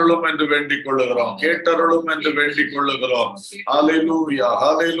 கேட்டருளும் என்று வேண்டிக் கொள்ளுகிறோம், கேட்டருளும் என்று வேண்டிக் கொள்ளுகிறோம். ஹல்லேலூயா,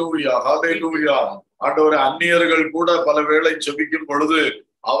 ஹல்லேலூயா, ஹல்லேலூயா. ஆண்டவரே, அந்நியர்கள் கூட பல வேளை ஜெபிக்கும் பொழுது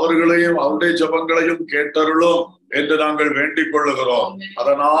அவர்களையும் அவருடைய ஜெபங்களையும் கேட்டருளும் என்று நாங்கள் வேண்டிக் கொள்ளுகிறோம்.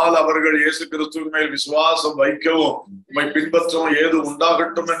 அதனால் அவர்கள் இயேசு கிறிஸ்துவின் மேல் விசுவாசம் வைக்கவும் உம்மை பின்பற்றவும் ஏது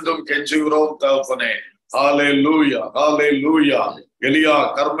உண்டாகட்டும் என்றும் கெஞ்சுகிறோம் தகப்பனே. ஹல்லேலூயா, ஹல்லேலூயா. எலியா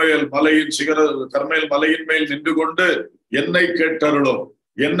கர்மேல் மலையின் மேல் நின்று கொண்டு என்னை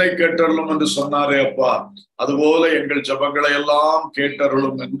கேட்டருளும் என்று சொன்னாரே அப்பா, அதுபோல எங்கள் ஜெபங்களை எல்லாம்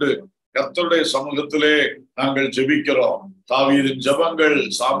கேட்டருளும் என்று கர்த்தருடைய சமூகத்திலே நாங்கள் ஜெபிக்கிறோம். தாவீதின் ஜெபங்கள்,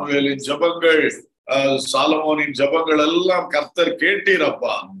 சாமுவேலின் ஜெபங்கள், சாலமோனின் ஜெபங்கள் எல்லாம் கர்த்தர்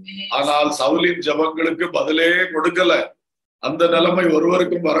கேட்டீரப்பா. ஆனால் சவுலின் ஜெபங்களுக்கு பதிலே கொடுக்கல. அந்த நிலைமை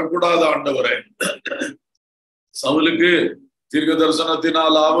ஒருவருக்கும் வரக்கூடாது ஆண்டவரே. சவுலுக்கு தீர்க்க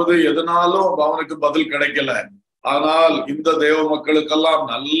தரிசனத்தினாலாவது எதனாலும் அவனுக்கு பதில் கிடைக்கல. ஆனால் இந்த தேவ மக்களுக்கெல்லாம்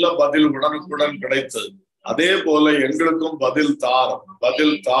நல்ல பதில் உடனுக்குடன் கிடைத்தது. அதே போல எங்களுக்கும் பதில்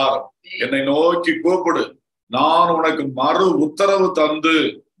தாரும். என்னை நோக்கி கூப்பிடு, நான் உனக்கு மறு உத்தரவு தந்து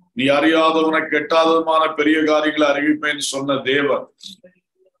நீ அறியாத உனக்கு எட்டாததுமான பெரிய காரியங்களை அறிவிப்பேன்னு சொன்ன தேவன்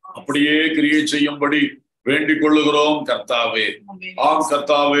அப்படியே கிரியை செய்யும்படி வேண்டிக் கொள்ளுகிறோம் கர்த்தாவே. ஆம்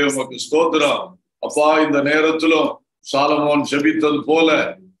கர்த்தாவே, உமக்கு ஸ்தோத்திரம் அப்பா. இந்த நேரத்திலும் சாலமோன் ஜெபித்தது போல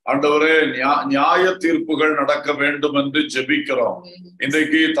ஆண்டவரே நியாய தீர்ப்புகள் நடக்க வேண்டும் என்று ஜெபிக்கிறோம்.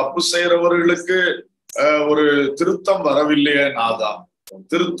 இன்றைக்கு தப்பு செய்யறவர்களுக்கு ஒரு திருத்தம் வரவில்லையே நாதா,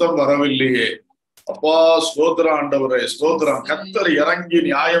 திருத்தம் வரவில்லையே அப்பா. ஸ்தோத்திரம் ஆண்டவரே, ஸ்தோத்திரம். கர்த்தர் இறங்கி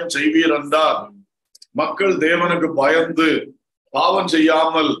நியாயம் செய்வீர் என்றால் மக்கள் தேவனுக்கு பயந்து பாவம்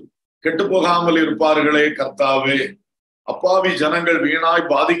செய்யாமல் கெட்டு போகாமல் இருப்பார்களே கர்த்தாவே. அப்பாவி ஜனங்கள் வீணாய்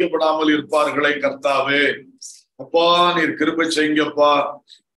பாதிக்கப்படாமல் இருப்பார்களே கர்த்தாவே. அப்பா நீர் கிருபை செய்யுங்கப்பா.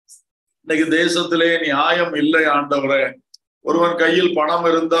 இன்னைக்கு தேசத்திலே நியாயம் இல்லை ஆண்டவரே. ஒருவன் கையில் பணம்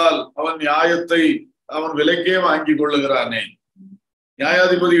இருந்தால் அவன் நியாயத்தை அவன் விலைக்கே வாங்கி கொள்ளுகிறானே,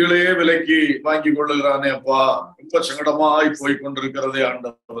 நியாயாதிபதிகளே விலைக்கு வாங்கி கொள்ளுகிறானே அப்பா. ரொம்ப சங்கடமாய் போய் கொண்டிருக்கிறதே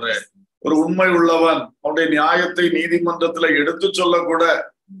ஆண்டவரே. ஒரு உண்மை உள்ளவன் அவனுடைய நியாயத்தை நீதிமன்றத்துல எடுத்து சொல்ல கூட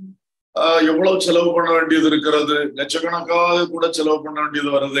எவ்வளவு செலவு பண்ண வேண்டியது இருக்கிறது, லட்சக்கணக்காக கூட செலவு பண்ண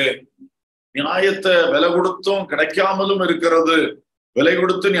வேண்டியது வருது. நியாயத்தை விலை கொடுத்தும் கிடைக்காமலும் இருக்கிறது, விலை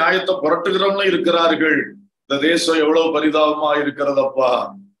கொடுத்து நியாயத்தை புரட்டுகிறவங்களும் இருக்கிறார்கள். இந்த தேசம் எவ்வளவு பரிதாபமா இருக்கிறதப்பா.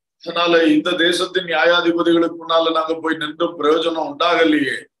 அதனால இந்த தேசத்தின் நியாயாதிபதிகளுக்கு முன்னால நாங்க போய் நின்றும் பிரயோஜனம்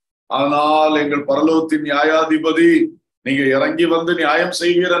உண்டாகலையே. ஆனால் எங்கள் பரலோகத்தின் நியாயாதிபதி நீங்க இறங்கி வந்து நியாயம்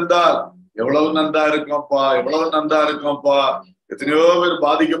செய்வீர் என்றால் எவ்வளவு நன்றா இருக்கும்ப்பா, எவ்வளவு நன்றா இருக்கும்ப்பா. எத்தனையோ பேர்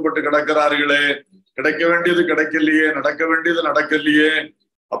பாதிக்கப்பட்டு கிடக்கிறார்களே, கிடைக்க வேண்டியது கிடைக்கலையே, நடக்க வேண்டியது நடக்கலையே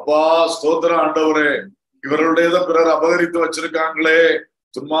அப்பா. ஸ்தோத்திரம் ஆண்டவரே. இவர்களுடையத பிறர் அபகரித்து வச்சிருக்காங்களே,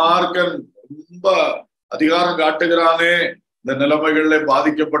 துன்மார்க்கன் ரொம்ப அதிகாரம் காட்டுகிறானே. இந்த நிலைமைகள்ல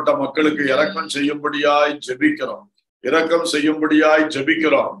பாதிக்கப்பட்ட மக்களுக்கு இரக்கம் செய்யும்படியாய்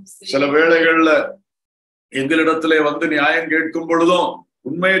ஜெபிக்கிறோம். சில வேளைகள்ல எங்களிடத்திலே வந்து நியாயம் கேட்கும் பொழுதும்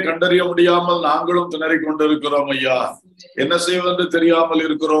உண்மையை கண்டறிய முடியாமல் நாங்களும் திணறி கொண்டிருக்கிறோம் ஐயா. என்ன செய்வதென்று தெரியாமல்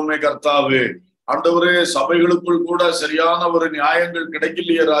இருக்கிறோமே கர்த்தாவே. ஆண்டவரே, சபைகளுக்குள் கூட சரியான ஒரு நியாயங்கள்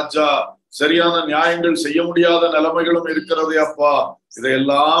கிடைக்கலையே ராஜா. சரியான நியாயங்கள் செய்ய முடியாத நிலைமைகளும் இருக்கிறதே அப்பா.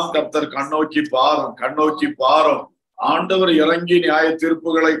 இதையெல்லாம் கர்த்தர் கண்ணோக்கி பாரும். ஆண்டவர் இறங்கி நியாய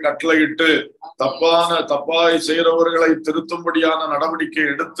தீர்ப்புகளை கட்டளையிட்டு தப்பாய் செய்கிறவர்களை திருத்தும்படியான நடவடிக்கை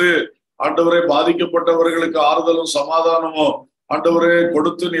எடுத்து ஆண்டவரை பாதிக்கப்பட்டவர்களுக்கு ஆறுதலும் சமாதானமும் ஆண்டவரே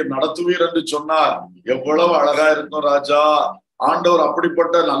கொடுத்து நீர் நடத்துவீர் என்று சொன்னார். எவ்வளவு அழகா இருக்கும் ராஜா. ஆண்டவர்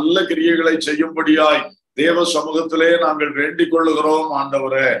அப்படிப்பட்ட நல்ல கிரியைகளை செய்யும்படியாய் தேவ சமூகத்திலே நாங்கள் வேண்டிக் கொள்ளுகிறோம்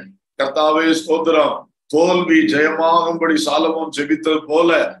ஆண்டவரே. கர்த்தாவே ஸ்தோத்திரம். தோல்வி ஜெயமாகும்படி சாலமோன் ஜெபித்தது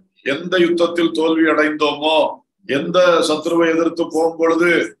போல எந்த யுத்தத்தில் தோல்வி அடைந்தோமோ, எந்த சத்ருவை எதிர்த்து போகும்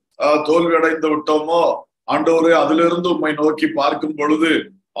பொழுது தோல்வி அடைந்து விட்டோமோ ஆண்டவரே, அதிலிருந்து உம்மை நோக்கி பார்க்கும் பொழுது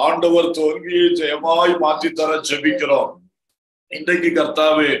ஆண்டவர் தோல்வியை ஜெயமாய் மாற்றித்தர ஜெபிக்கிறோம். இன்றைக்கு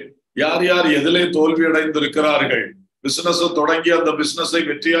கர்த்தாவே, யார் யார் எதிலே தோல்வி அடைந்திருக்கிறார்கள், பிசினஸ் தொடங்கி அந்த பிசினஸை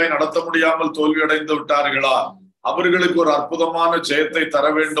வெற்றியாய் நடத்த முடியாமல் தோல்வி அடைந்து விட்டார்களா, அவர்களுக்கு ஒரு அற்புதமான ஜெயத்தை தர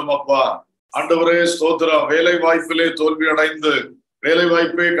வேண்டும் அப்பா. ஆண்டவரே ஸ்தோத்திரம். வேலை வாய்ப்பிலே தோல்வி அடைந்து வேலை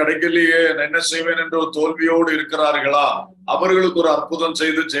வாய்ப்பே கிடைக்கலையே, என்ன செய்வேன் என்ற ஒரு தோல்வியோடு இருக்கிறார்களா, அவர்களுக்கு ஒரு அற்புதம்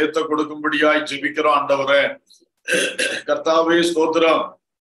செய்து ஜெயத்தை கொடுக்கும்படியாய் ஜெபிக்கிறோம் ஆண்டவரே. கர்த்தாவே ஸ்தோத்திரம்.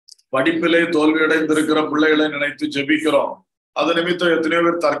 படிப்பிலே தோல்வி அடைந்திருக்கிற பிள்ளைகளை நினைத்து ஜெபிக்கிறோம். அது நிமித்தம் எத்தனையோ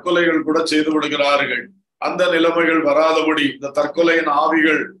பேர் தற்கொலைகள் கூட செய்து விடுகிறார்கள். அந்த நிலைமைகள் வராதபடி இந்த தற்கொலையின்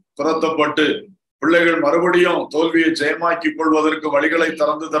ஆவிகள் துரத்தப்பட்டு பிள்ளைகள் மறுபடியும் தோல்வியை ஜெயமாக்கிக் கொள்வதற்கு வழிகளை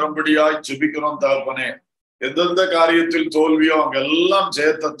திறந்து தரும்படியாய் ஜெபிக்கிறோம் தகப்பனே. எந்தெந்த காரியத்தில் தோல்வியோ அங்கெல்லாம்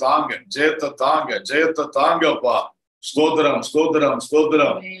ஜெயத்தை தாங்கப்பா.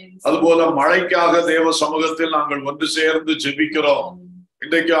 ஸ்தோத்திரம். அதுபோல மழைக்காக தேவ சமூகத்தில் நாங்கள் ஒன்று சேர்ந்து ஜெபிக்கிறோம்.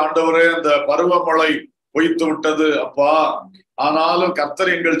 இன்றைக்கு ஆண்டவரே, இந்த பருவமழை பொய்த்து விட்டது அப்பா. ஆனாலும்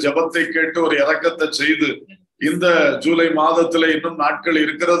கர்த்தர் எங்கள் ஜெபத்தை கேட்டு ஒரு இரக்கத்தை செய்து இந்த ஜூலை மாதத்துல இன்னும் நாட்கள்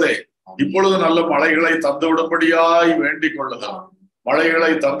இருக்கிறதே, இப்பொழுது நல்ல மழைகளை தந்து விடும்படியாய் வேண்டிக் கொள்ளுகிறோம்.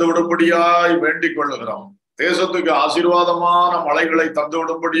 மழைகளை தந்து விடும்படியாய் வேண்டிக் கொள்ளுகிறோம். தேசத்துக்கு ஆசீர்வாதமான மழைகளை தந்து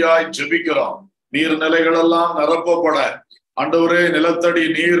விடும்படியாய் ஜெபிக்கிறோம். நீர்நிலைகள் எல்லாம் நிரப்பப்பட, ஆண்டவரே நிலத்தடி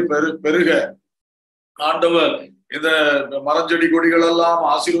நீர் பெருக, ஆண்டவர் இந்த மரஞ்செடி கொடிகள் எல்லாம்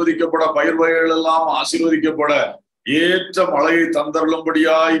ஆசீர்வதிக்கப்பட, பயிர் வகைகள் எல்லாம் ஆசீர்வதிக்கப்பட ஏற்ற மழையை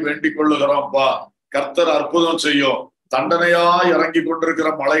தந்தருளும்படியாய் வேண்டிக் கொள்ளுகிறோம்ப்பா. கர்த்தர் அற்புதம் செய்யும். தண்டனையாய் இறங்கி கொண்டிருக்கிற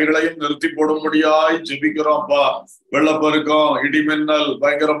மழைகளையும் நிறுத்தி போடும்படியாய் ஜெபிக்கிறோம்ப்பா. வெள்ளப்பெருக்கம், இடிமின்னல்,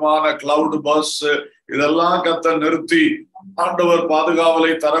 பயங்கரமான கிளவுட் பஸ் இதெல்லாம் கர்த்தர் நிறுத்தி ஆண்டவர்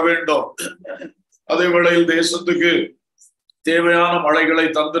பாதுகாவலை தர வேண்டும். அதே வேளையில் தேசத்துக்கு தேவையான மழைகளை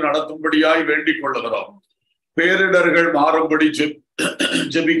தந்து நடத்தும்படியாய் வேண்டிக் கொள்ளுகிறோம். பேரிடர்கள் மாறும்படி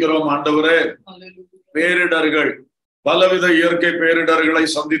ஜெபிக்கிறோம். ஆண்டவரே, பேரிடர்கள், பலவித இயற்கை பேரிடர்களை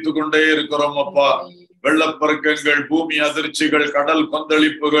சந்தித்துக் கொண்டே இருக்கிறோம் அப்பா. வெள்ளப்பெருக்கங்கள், பூமி அதிர்ச்சிகள், கடல்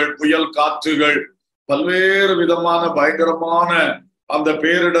கொந்தளிப்புகள், புயல் காற்றுகள், பல்வேறு விதமான பயங்கரமான அந்த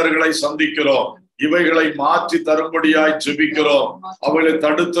பேரிடர்களை சந்திக்கிறோம். இவைகளை மாற்றி தரும்படியாய் ஜெபிக்கிறோம். அவைகளை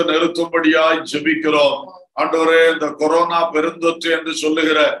தடுத்து நிறுத்தும்படியாய் ஜெபிக்கிறோம். ஆண்டவரே, இந்த கொரோனா பெருந்தொற்று என்று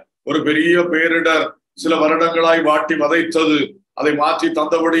சொல்லுகிற ஒரு பெரிய பேரிடர் சில வருடங்களாய் வாட்டி வதைத்தது, அதை மாற்றி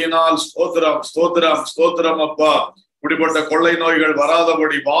தந்தபடியினால் ஸ்தோத்திரம், ஸ்தோத்திரம், ஸ்தோத்திரம் அப்பா. இப்படிப்பட்ட கொள்ளை நோய்கள்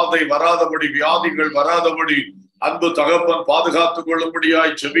வராதபடி, வாதை வராதபடி, வியாதிகள் வராதபடி அன்பு தகப்பன் பாதுகாத்துக்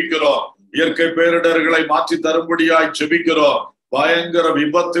கொள்ளும்படியாய் ஜெபிக்கிறோம். இயற்கை பேரிடர்களை மாற்றி தரும்படியாய் ஜெபிக்கிறோம். பயங்கர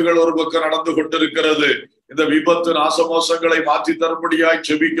விபத்துகள் ஒரு பக்கம் நடந்து கொண்டிருக்கிறது. இந்த விபத்து நாசமோசங்களை மாற்றி தரும்படியாய்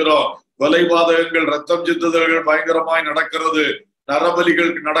ஜெபிக்கிறோம். கொலைபாதகங்கள், ரத்தம் சிந்துதல்கள் பயங்கரமாய் நடக்கிறது.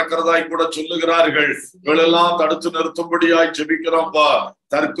 நரபலிகள் நடக்கிறதாய் கூட சொல்லுகிறார்கள். இவளெல்லாம் தடுத்து நிறுத்தும்படியாய் ஜெபிக்கிறோம்ப்பா.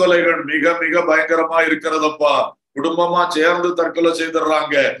 தற்கொலைகள் மிக மிக பயங்கரமா இருக்கிறதப்பா. குடும்பமா சேர்ந்து தற்கொலை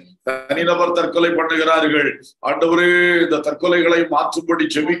செய்துடுறாங்க, தனிநபர் தற்கொலை பண்ணுகிறார்கள். ஆண்டவரே, இந்த தற்கொலைகளை மாற்றும்படி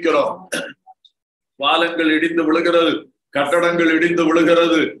ஜெபிக்கிறோம். பாலங்கள் இடிந்து விழுகிறது, கட்டடங்கள் இடிந்து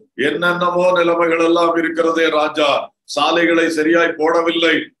விழுகிறது, என்னென்னமோ நிலைமைகள் எல்லாம் இருக்கிறதே ராஜா. சாலைகளை சரியாய்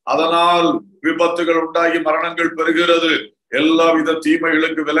போடவில்லை, அதனால் விபத்துகள் உண்டாகி மரணங்கள் பெறுகிறது. எல்லா வித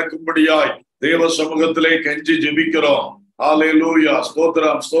தீமைகளுக்கு விலக்கும்படியாய் தேவ சமூகத்திலே கெஞ்சி ஜெபிக்கிறோம். ஹல்லேலூயா,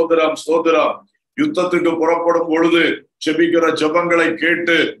 ஸ்தோத்திரம், ஸ்தோத்திரம், ஸ்தோத்திரம். யுத்தத்துக்கு புறப்படும் பொழுது ஜெபிக்கிற ஜெபங்களை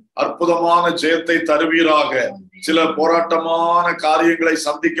கேட்டு அற்புதமான ஜெயத்தை தருவீராக. சில போராட்டமான காரியங்களை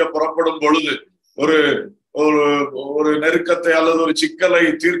சந்திக்க புறப்படும் பொழுது, ஒரு ஒரு நெருக்கத்தை அல்லது ஒரு சிக்கலை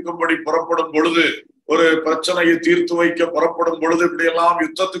தீர்க்கும்படி புறப்படும் பொழுது, ஒரு பிரச்சனையை தீர்த்து வைக்க புறப்படும் பொழுது, இப்படியெல்லாம்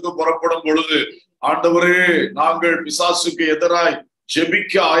யுத்தத்துக்கு புறப்படும் பொழுது, ஆண்டவரே, நாங்கள் பிசாசுக்கு எதிராய்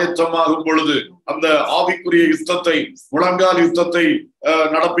ஜெபிக்க ஆயத்தமாகும் பொழுது, அந்த ஆவிக்குரிய யுத்தத்தை, முழங்கால் யுத்தத்தை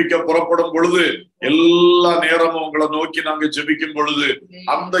நடப்பிக்க புறப்படும் பொழுது, எல்லா நேரமும் உங்களை நோக்கி நாங்க ஜெபிக்கும் பொழுது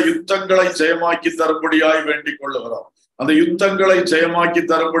அந்த யுத்தங்களை ஜெயமாக்கி தரும்படியாய் வேண்டிக் கொள்ளுகிறோம். அந்த யுத்தங்களை ஜெயமாக்கி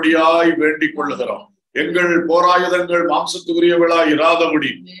தரும்படியாய் வேண்டிக் கொள்ளுகிறோம். எங்கள் போராயுதங்கள் மாம்சத்துக்குரியவர்களாய்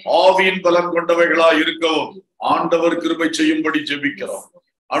இராதபடி ஆவியின் பலம் கொண்டவைகளாய் இருக்கவும் ஆண்டவர் கிருபை செய்யும்படி ஜெபிக்கிறோம்.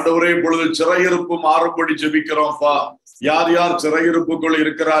 ஆண்டவரே, இப்பொழுது சிறையிருப்பு மாறும்படி ஜெபிக்கிறோம்ப்பா. யார் யார் சிறையிருப்புக்குள்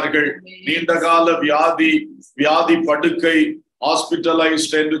இருக்கிறார்கள், நீண்ட கால வியாதி படுக்கை,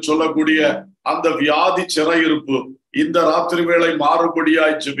 ஹாஸ்பிட்டலைஸ்ட் என்று சொல்லக்கூடிய அந்த வியாதி சிறையிருப்பு இந்த ராத்திரி வேளை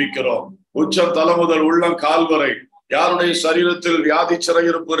மாறுபடியாய் ஜெபிக்கிறோம். உச்சம் தலை முதல் உள்ளம் கால் வரை யாருடைய சரீரத்தில் வியாதி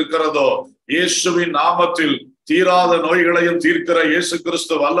சிறையிருப்பு இருக்கிறதோ, இயேசுவின் நாமத்தில் தீராத நோய்களையும் தீர்க்கிற இயேசு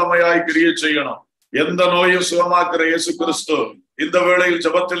கிறிஸ்து வல்லமையாய் கிரியை செய்யணும். எந்த நோயும் சுகமாக்குற இயேசு கிறிஸ்து இந்த வேளையில்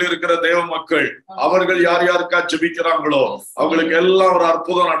ஜெபத்தில் இருக்கிற தேவ மக்கள், அவர்கள் யார் யாருக்கா ஜெபிக்கிறாங்களோ அவங்களுக்கு எல்லாம் ஒரு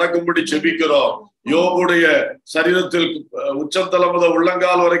அற்புதம் நடக்கும்படி ஜெபிக்கிறோம். யோபுடைய சரீரத்தில் உச்சந்தலை முதல்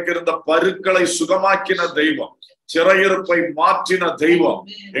உள்ளங்கால் வரைக்கும் இருந்த பருக்களை சுகமாக்கின தெய்வம், சிறையிருப்பை மாற்றின தெய்வம்.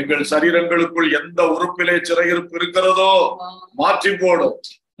 எங்கள் சரீரங்களுக்குள் எந்த உறுப்பிலே சிறையிருப்பு இருக்கிறதோ மாற்றி போடும்.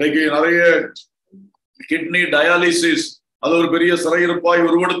 இன்னைக்கு நிறைய கிட்னி டயாலிசிஸ், அது ஒரு பெரிய சிறையிருப்பாய்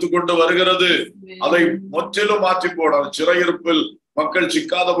உருவெடுத்துக் கொண்டு வருகிறது. அதை முற்றிலும் மாற்றி போடும். சிறையிருப்பில் மக்கள்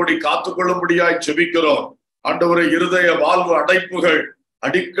சிக்காதபடி காத்துக்கொள்ளும்படியாய் ஜெபிக்கிறோம். ஆண்டவரே, இருதய வாழ்வு அடைப்புகள்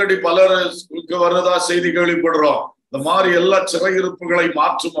அடிக்கடி பலருக்கு வரதா செய்தி கேள்விப்படுறோம். இந்த மாதிரி எல்லா சிறையிருப்புகளை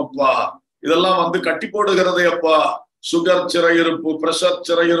மாற்றும் அப்பா. இதெல்லாம் வந்து கட்டி போடுகிறதே அப்பா. சுகர் சிறையிருப்பு, பிரஷர்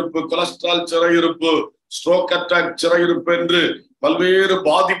சிறையிருப்பு, கொலஸ்ட்ரால் சிறையிருப்பு, ஸ்ட்ரோக் அட்டாக் சிறையிருப்பு என்று பல்வேறு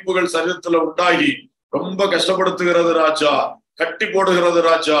பாதிப்புகள் சரீரத்துல உண்டாகி ரொம்ப கஷ்டப்படுத்துகிறது ராஜா, கட்டி போடுகிறது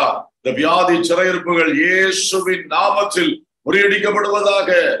ராஜா. இந்த வியாதி சிறையிருப்புகள் இயேசுவின் நாமத்தில் முறியடிக்கப்படுவதாக.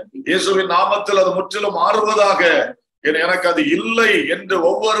 இயேசுவின் நாமத்தில் அது முற்றிலும் மாறுவதாக. எனக்கு அது இல்லை என்று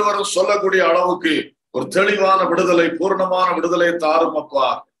ஒவ்வொருவரும் சொல்லக்கூடிய அளவுக்கு ஒரு தெளிவான விடுதலை, பூர்ணமான விடுதலை தாரும் அப்பா.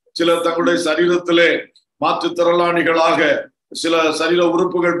 சிலர் தங்களுடைய சரீரத்திலே மாற்றுத்திறனாளிகளாக சில சரீர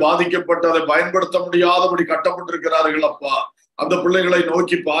உறுப்புகள் பாதிக்கப்பட்டு அதை பயன்படுத்த முடியாதபடி கட்டப்பட்டிருக்கிறார்கள் அப்பா. அந்த பிள்ளைகளை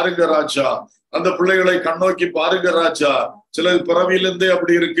நோக்கி பாருங்க ராஜா, அந்த பிள்ளைகளை கண்ணோக்கி பாருங்க ராஜா. சிலர் பிறவியிலிருந்தே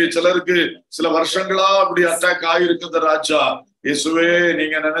அப்படி இருக்கு, சிலருக்கு சில வருஷங்களா அப்படி அட்டாக் ஆகிருக்குது ராஜா. இயேசுவே,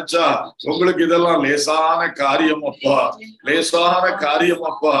 நீங்க நினைச்சா உங்களுக்கு இதெல்லாம் லேசான காரியம் அப்பா, லேசான காரியம்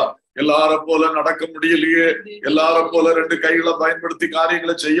அப்பா. எல்லார போல நடக்க முடியலையே, எல்லார போல 2 கைகளை பயன்படுத்தி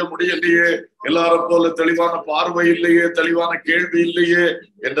காரியங்களை செய்ய முடியலையே, எல்லார போல தெளிவான பார்வை இல்லையே, தெளிவான கேள்வி இல்லையே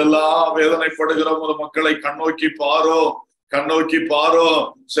என்றெல்லாம் வேதனைப்படுகிற ஒரு மக்களை கண்ணோக்கி பாரோ, கண்ணோக்கி பாரோ.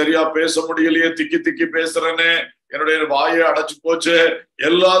 சரியா பேச முடியலையே, திக்கி திக்கி பேசுறேனே, என்னுடைய வாயை அடைச்சு போச்சு.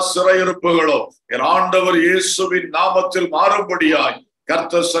 எல்லா சிறையிருப்புகளும் என் ஆண்டவர் இயேசுவின் நாமத்தில் மாறும்படியாய்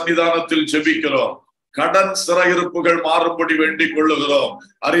கர்த்தர் சன்னிதானத்தில் ஜெபிக்கிறோம். கடன் சிறையிருப்புகள் மாறும்படி வேண்டிக் கொள்ளுகிறோம்.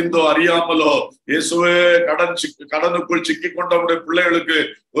 அறிந்தோ அறியாமலோ இயேசுவே, கடனுக்குள் சிக்கி கொண்டவருடைய பிள்ளைகளுக்கு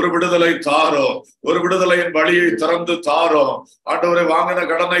ஒரு விடுதலை தாரோ, ஒரு விடுதலையின் வழியை திறந்து தாரோ. ஆண்டவரை, வாங்கின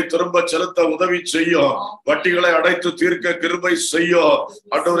கடனை திரும்ப செலுத்த உதவி செய்யும், வட்டிகளை அடைத்து தீர்க்க கிருபை செய்யும்.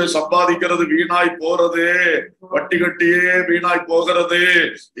 ஆண்டவரை, சம்பாதிக்கிறது வீணாய் போறதே, வட்டி கட்டியே வீணாய் போகிறது.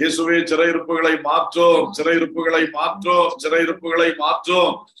 இயேசுவே, சிறையிருப்புகளை மாற்றோம், சிறையிருப்புகளை மாற்றோம், சிறையிருப்புகளை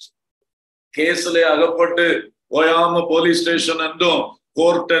மாற்றோம். கேஸ்ல அகப்பட்டு ஓயாம போலீஸ் ஸ்டேஷன் என்றும்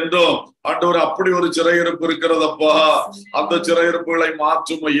கோர்ட் என்றும் ஆண்டவர் அப்படி ஒரு சிறையிருப்பு இருக்கிறதப்பா. அந்த சிறையிருப்புகளை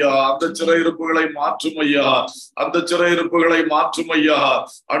மாற்றும் ஐயா, அந்த சிறையிருப்புகளை மாற்றும் ஐயா, அந்த சிறையிருப்புகளை மாற்றும் ஐயா.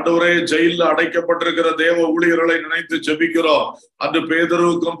 ஆண்டவரே, ஜெயில அடைக்கப்பட்டிருக்கிற தேவ ஊழியர்களை நினைத்து ஜெபிக்கிறோம். அன்று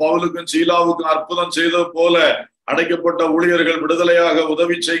பேதுருவுக்கும் பவுலுக்கும் சீலாவுக்கும் அற்புதம் செய்தது போல அடைக்கப்பட்ட ஊழியர்கள் விடுதலையாக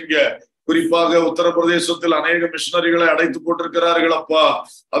உதவி செய்யுங்க. குறிப்பாக உத்தரப்பிரதேசத்தில் அநேக மிஷினரிகளை அடைத்து போட்டிருக்கிறார்கள் அப்பா.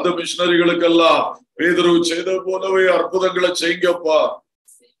 அந்த மிஷினரிகளுக்கெல்லாம் பேதுரு செய்த போலவே அற்புதங்களை செய்யுங்கப்பா.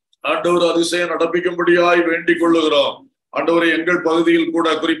 ஆண்டவர் அதிசயம் நடப்பிக்கும்படியாய் வேண்டிக் கொள்ளுகிறோம். ஆண்டவரை, எங்கள் பகுதியில் கூட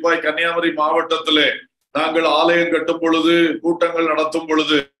குறிப்பாய் கன்னியாகுமரி மாவட்டத்திலே நாங்கள் ஆலயம் கட்டும் பொழுது, கூட்டங்கள் நடத்தும்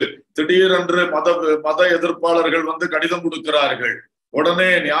பொழுது திடீரென்று மத எதிர்ப்பாளர்கள் வந்து கடிதம் கொடுக்கிறார்கள். உடனே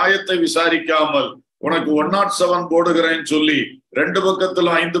நியாயத்தை விசாரிக்காமல் உனக்கு 107 போடுகிறேன்னு சொல்லி 2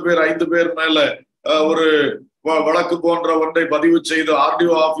 பக்கத்திலும் 5 பேர் மேல ஒரு வழக்கு போன்ற ஒன்றை பதிவு செய்து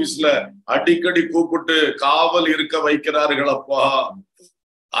ஆர்டிஓ ஆபீஸ்ல அடிக்கடி கூப்பிட்டு காவல் இருக்க வைக்கிறார்கள் அப்பா,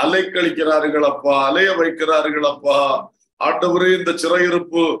 அலைக்கழிக்கிறார்கள் அப்பா, அலைய வைக்கிறார்கள் அப்பா. ஆண்டவரே, இந்த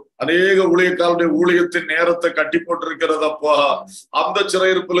சிறையிருப்பு அநேக ஊழியக்காரருடைய ஊழியத்தின் நேரத்தை கட்டி போட்டிருக்கிறதப்பா. அந்த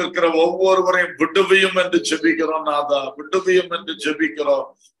சிறையிருப்பில் இருக்கிற ஒவ்வொருவரையும் விடுவியும் என்று ஜெபிக்கிறோம் நாதா, விடுவியும் என்று ஜெபிக்கிறோம்.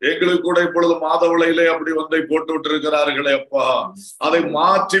 எங்களுக்கு கூட இப்பொழுது மாதவிளையிலே அப்படி ஒன்றை போட்டு விட்டு இருக்கிறார்களே அப்பா, அதை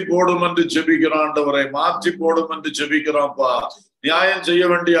மாற்றி போடும் என்று ஜெபிக்கிறோம். ஆண்டவரை, மாற்றி போடும் என்று ஜெபிக்கிறோம்ப்பா. நியாயம் செய்ய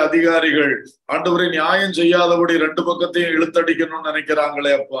வேண்டிய அதிகாரிகள் ஆண்டவரை நியாயம் செய்யாதபடி 2 பக்கத்தையும் இழுத்தடிக்கணும்னு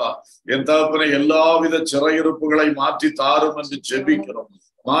நினைக்கிறாங்களே அப்பா. என் தகப்பனை, எல்லாவித சிறையிருப்புகளை மாற்றி தாரும் என்று ஜெபிக்கிறோம்,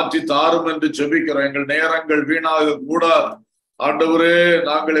 மாற்றி தாரும் என்று ஜெபிக்கிறோம். எங்கள் நேரங்கள் வீணாக கூடாது ஆண்டவரே.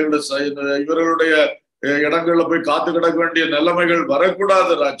 நாங்கள் இவர்களுடைய இடங்கள்ல போய் காத்து கிடக்க வேண்டிய நிலைமைகள்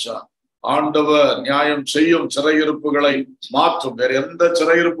வரக்கூடாது ராஜா. ஆண்டவர் நியாயம் செய்யும், சிறையிருப்புகளை மாற்றும். வேற எந்த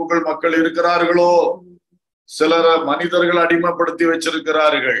சிறையிருப்புகள் மக்கள் இருக்கிறார்களோ, சிலர மனிதர்கள் அடிமைப்படுத்தி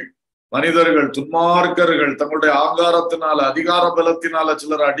வச்சிருக்கிறார்கள். மனிதர்கள், துன்மார்க்கர்கள் தங்களுடைய ஆங்காரத்தினால, அதிகார பலத்தினால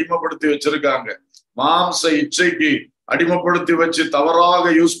சிலர் அடிமைப்படுத்தி வச்சிருக்காங்க. மாம்ச இச்சைக்கு அடிமைப்படுத்தி வச்சு தவறாக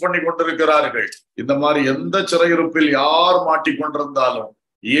யூஸ் பண்ணி கொண்டிருக்கிறார்கள். இந்த மாதிரி எந்த சிறையிருப்பில் யார் மாட்டிக்கொண்டிருந்தாலும்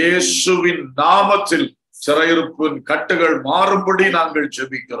இயேசுவின் நாமத்தில் சிறையிருப்பின் கட்டுகள் மாறும்படி நாங்கள்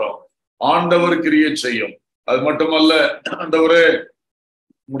ஜெபிக்கிறோம். ஆண்டவர் கிரியை செய்யும். அது மட்டுமல்ல ஆண்டவரே,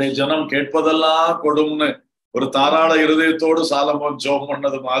 உங்களுடைய ஜனம் கேட்பதெல்லாம் கொடும்னு ஒரு தாராள இருதயத்தோடு சாலமோன் ஜெபம்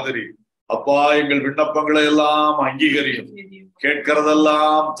பண்ணது மாதிரி அப்பா, எங்கள் விண்ணப்பங்களை எல்லாம் அங்கீகரியும்,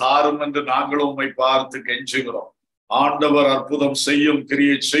 கேட்கிறதெல்லாம் தாரும் என்று நாங்களும் உம்மை பார்த்து கெஞ்சுகிறோம். ஆண்டவர் அற்புதம் செய்யும்,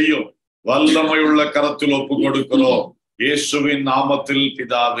 கிரியை செய்யும். வல்லமையுள்ள கரத்தில் ஒப்பு கொடுக்கிறோம். இயேசுவின் நாமத்தில்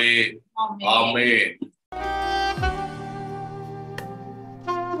பிதாவே, ஆமென்.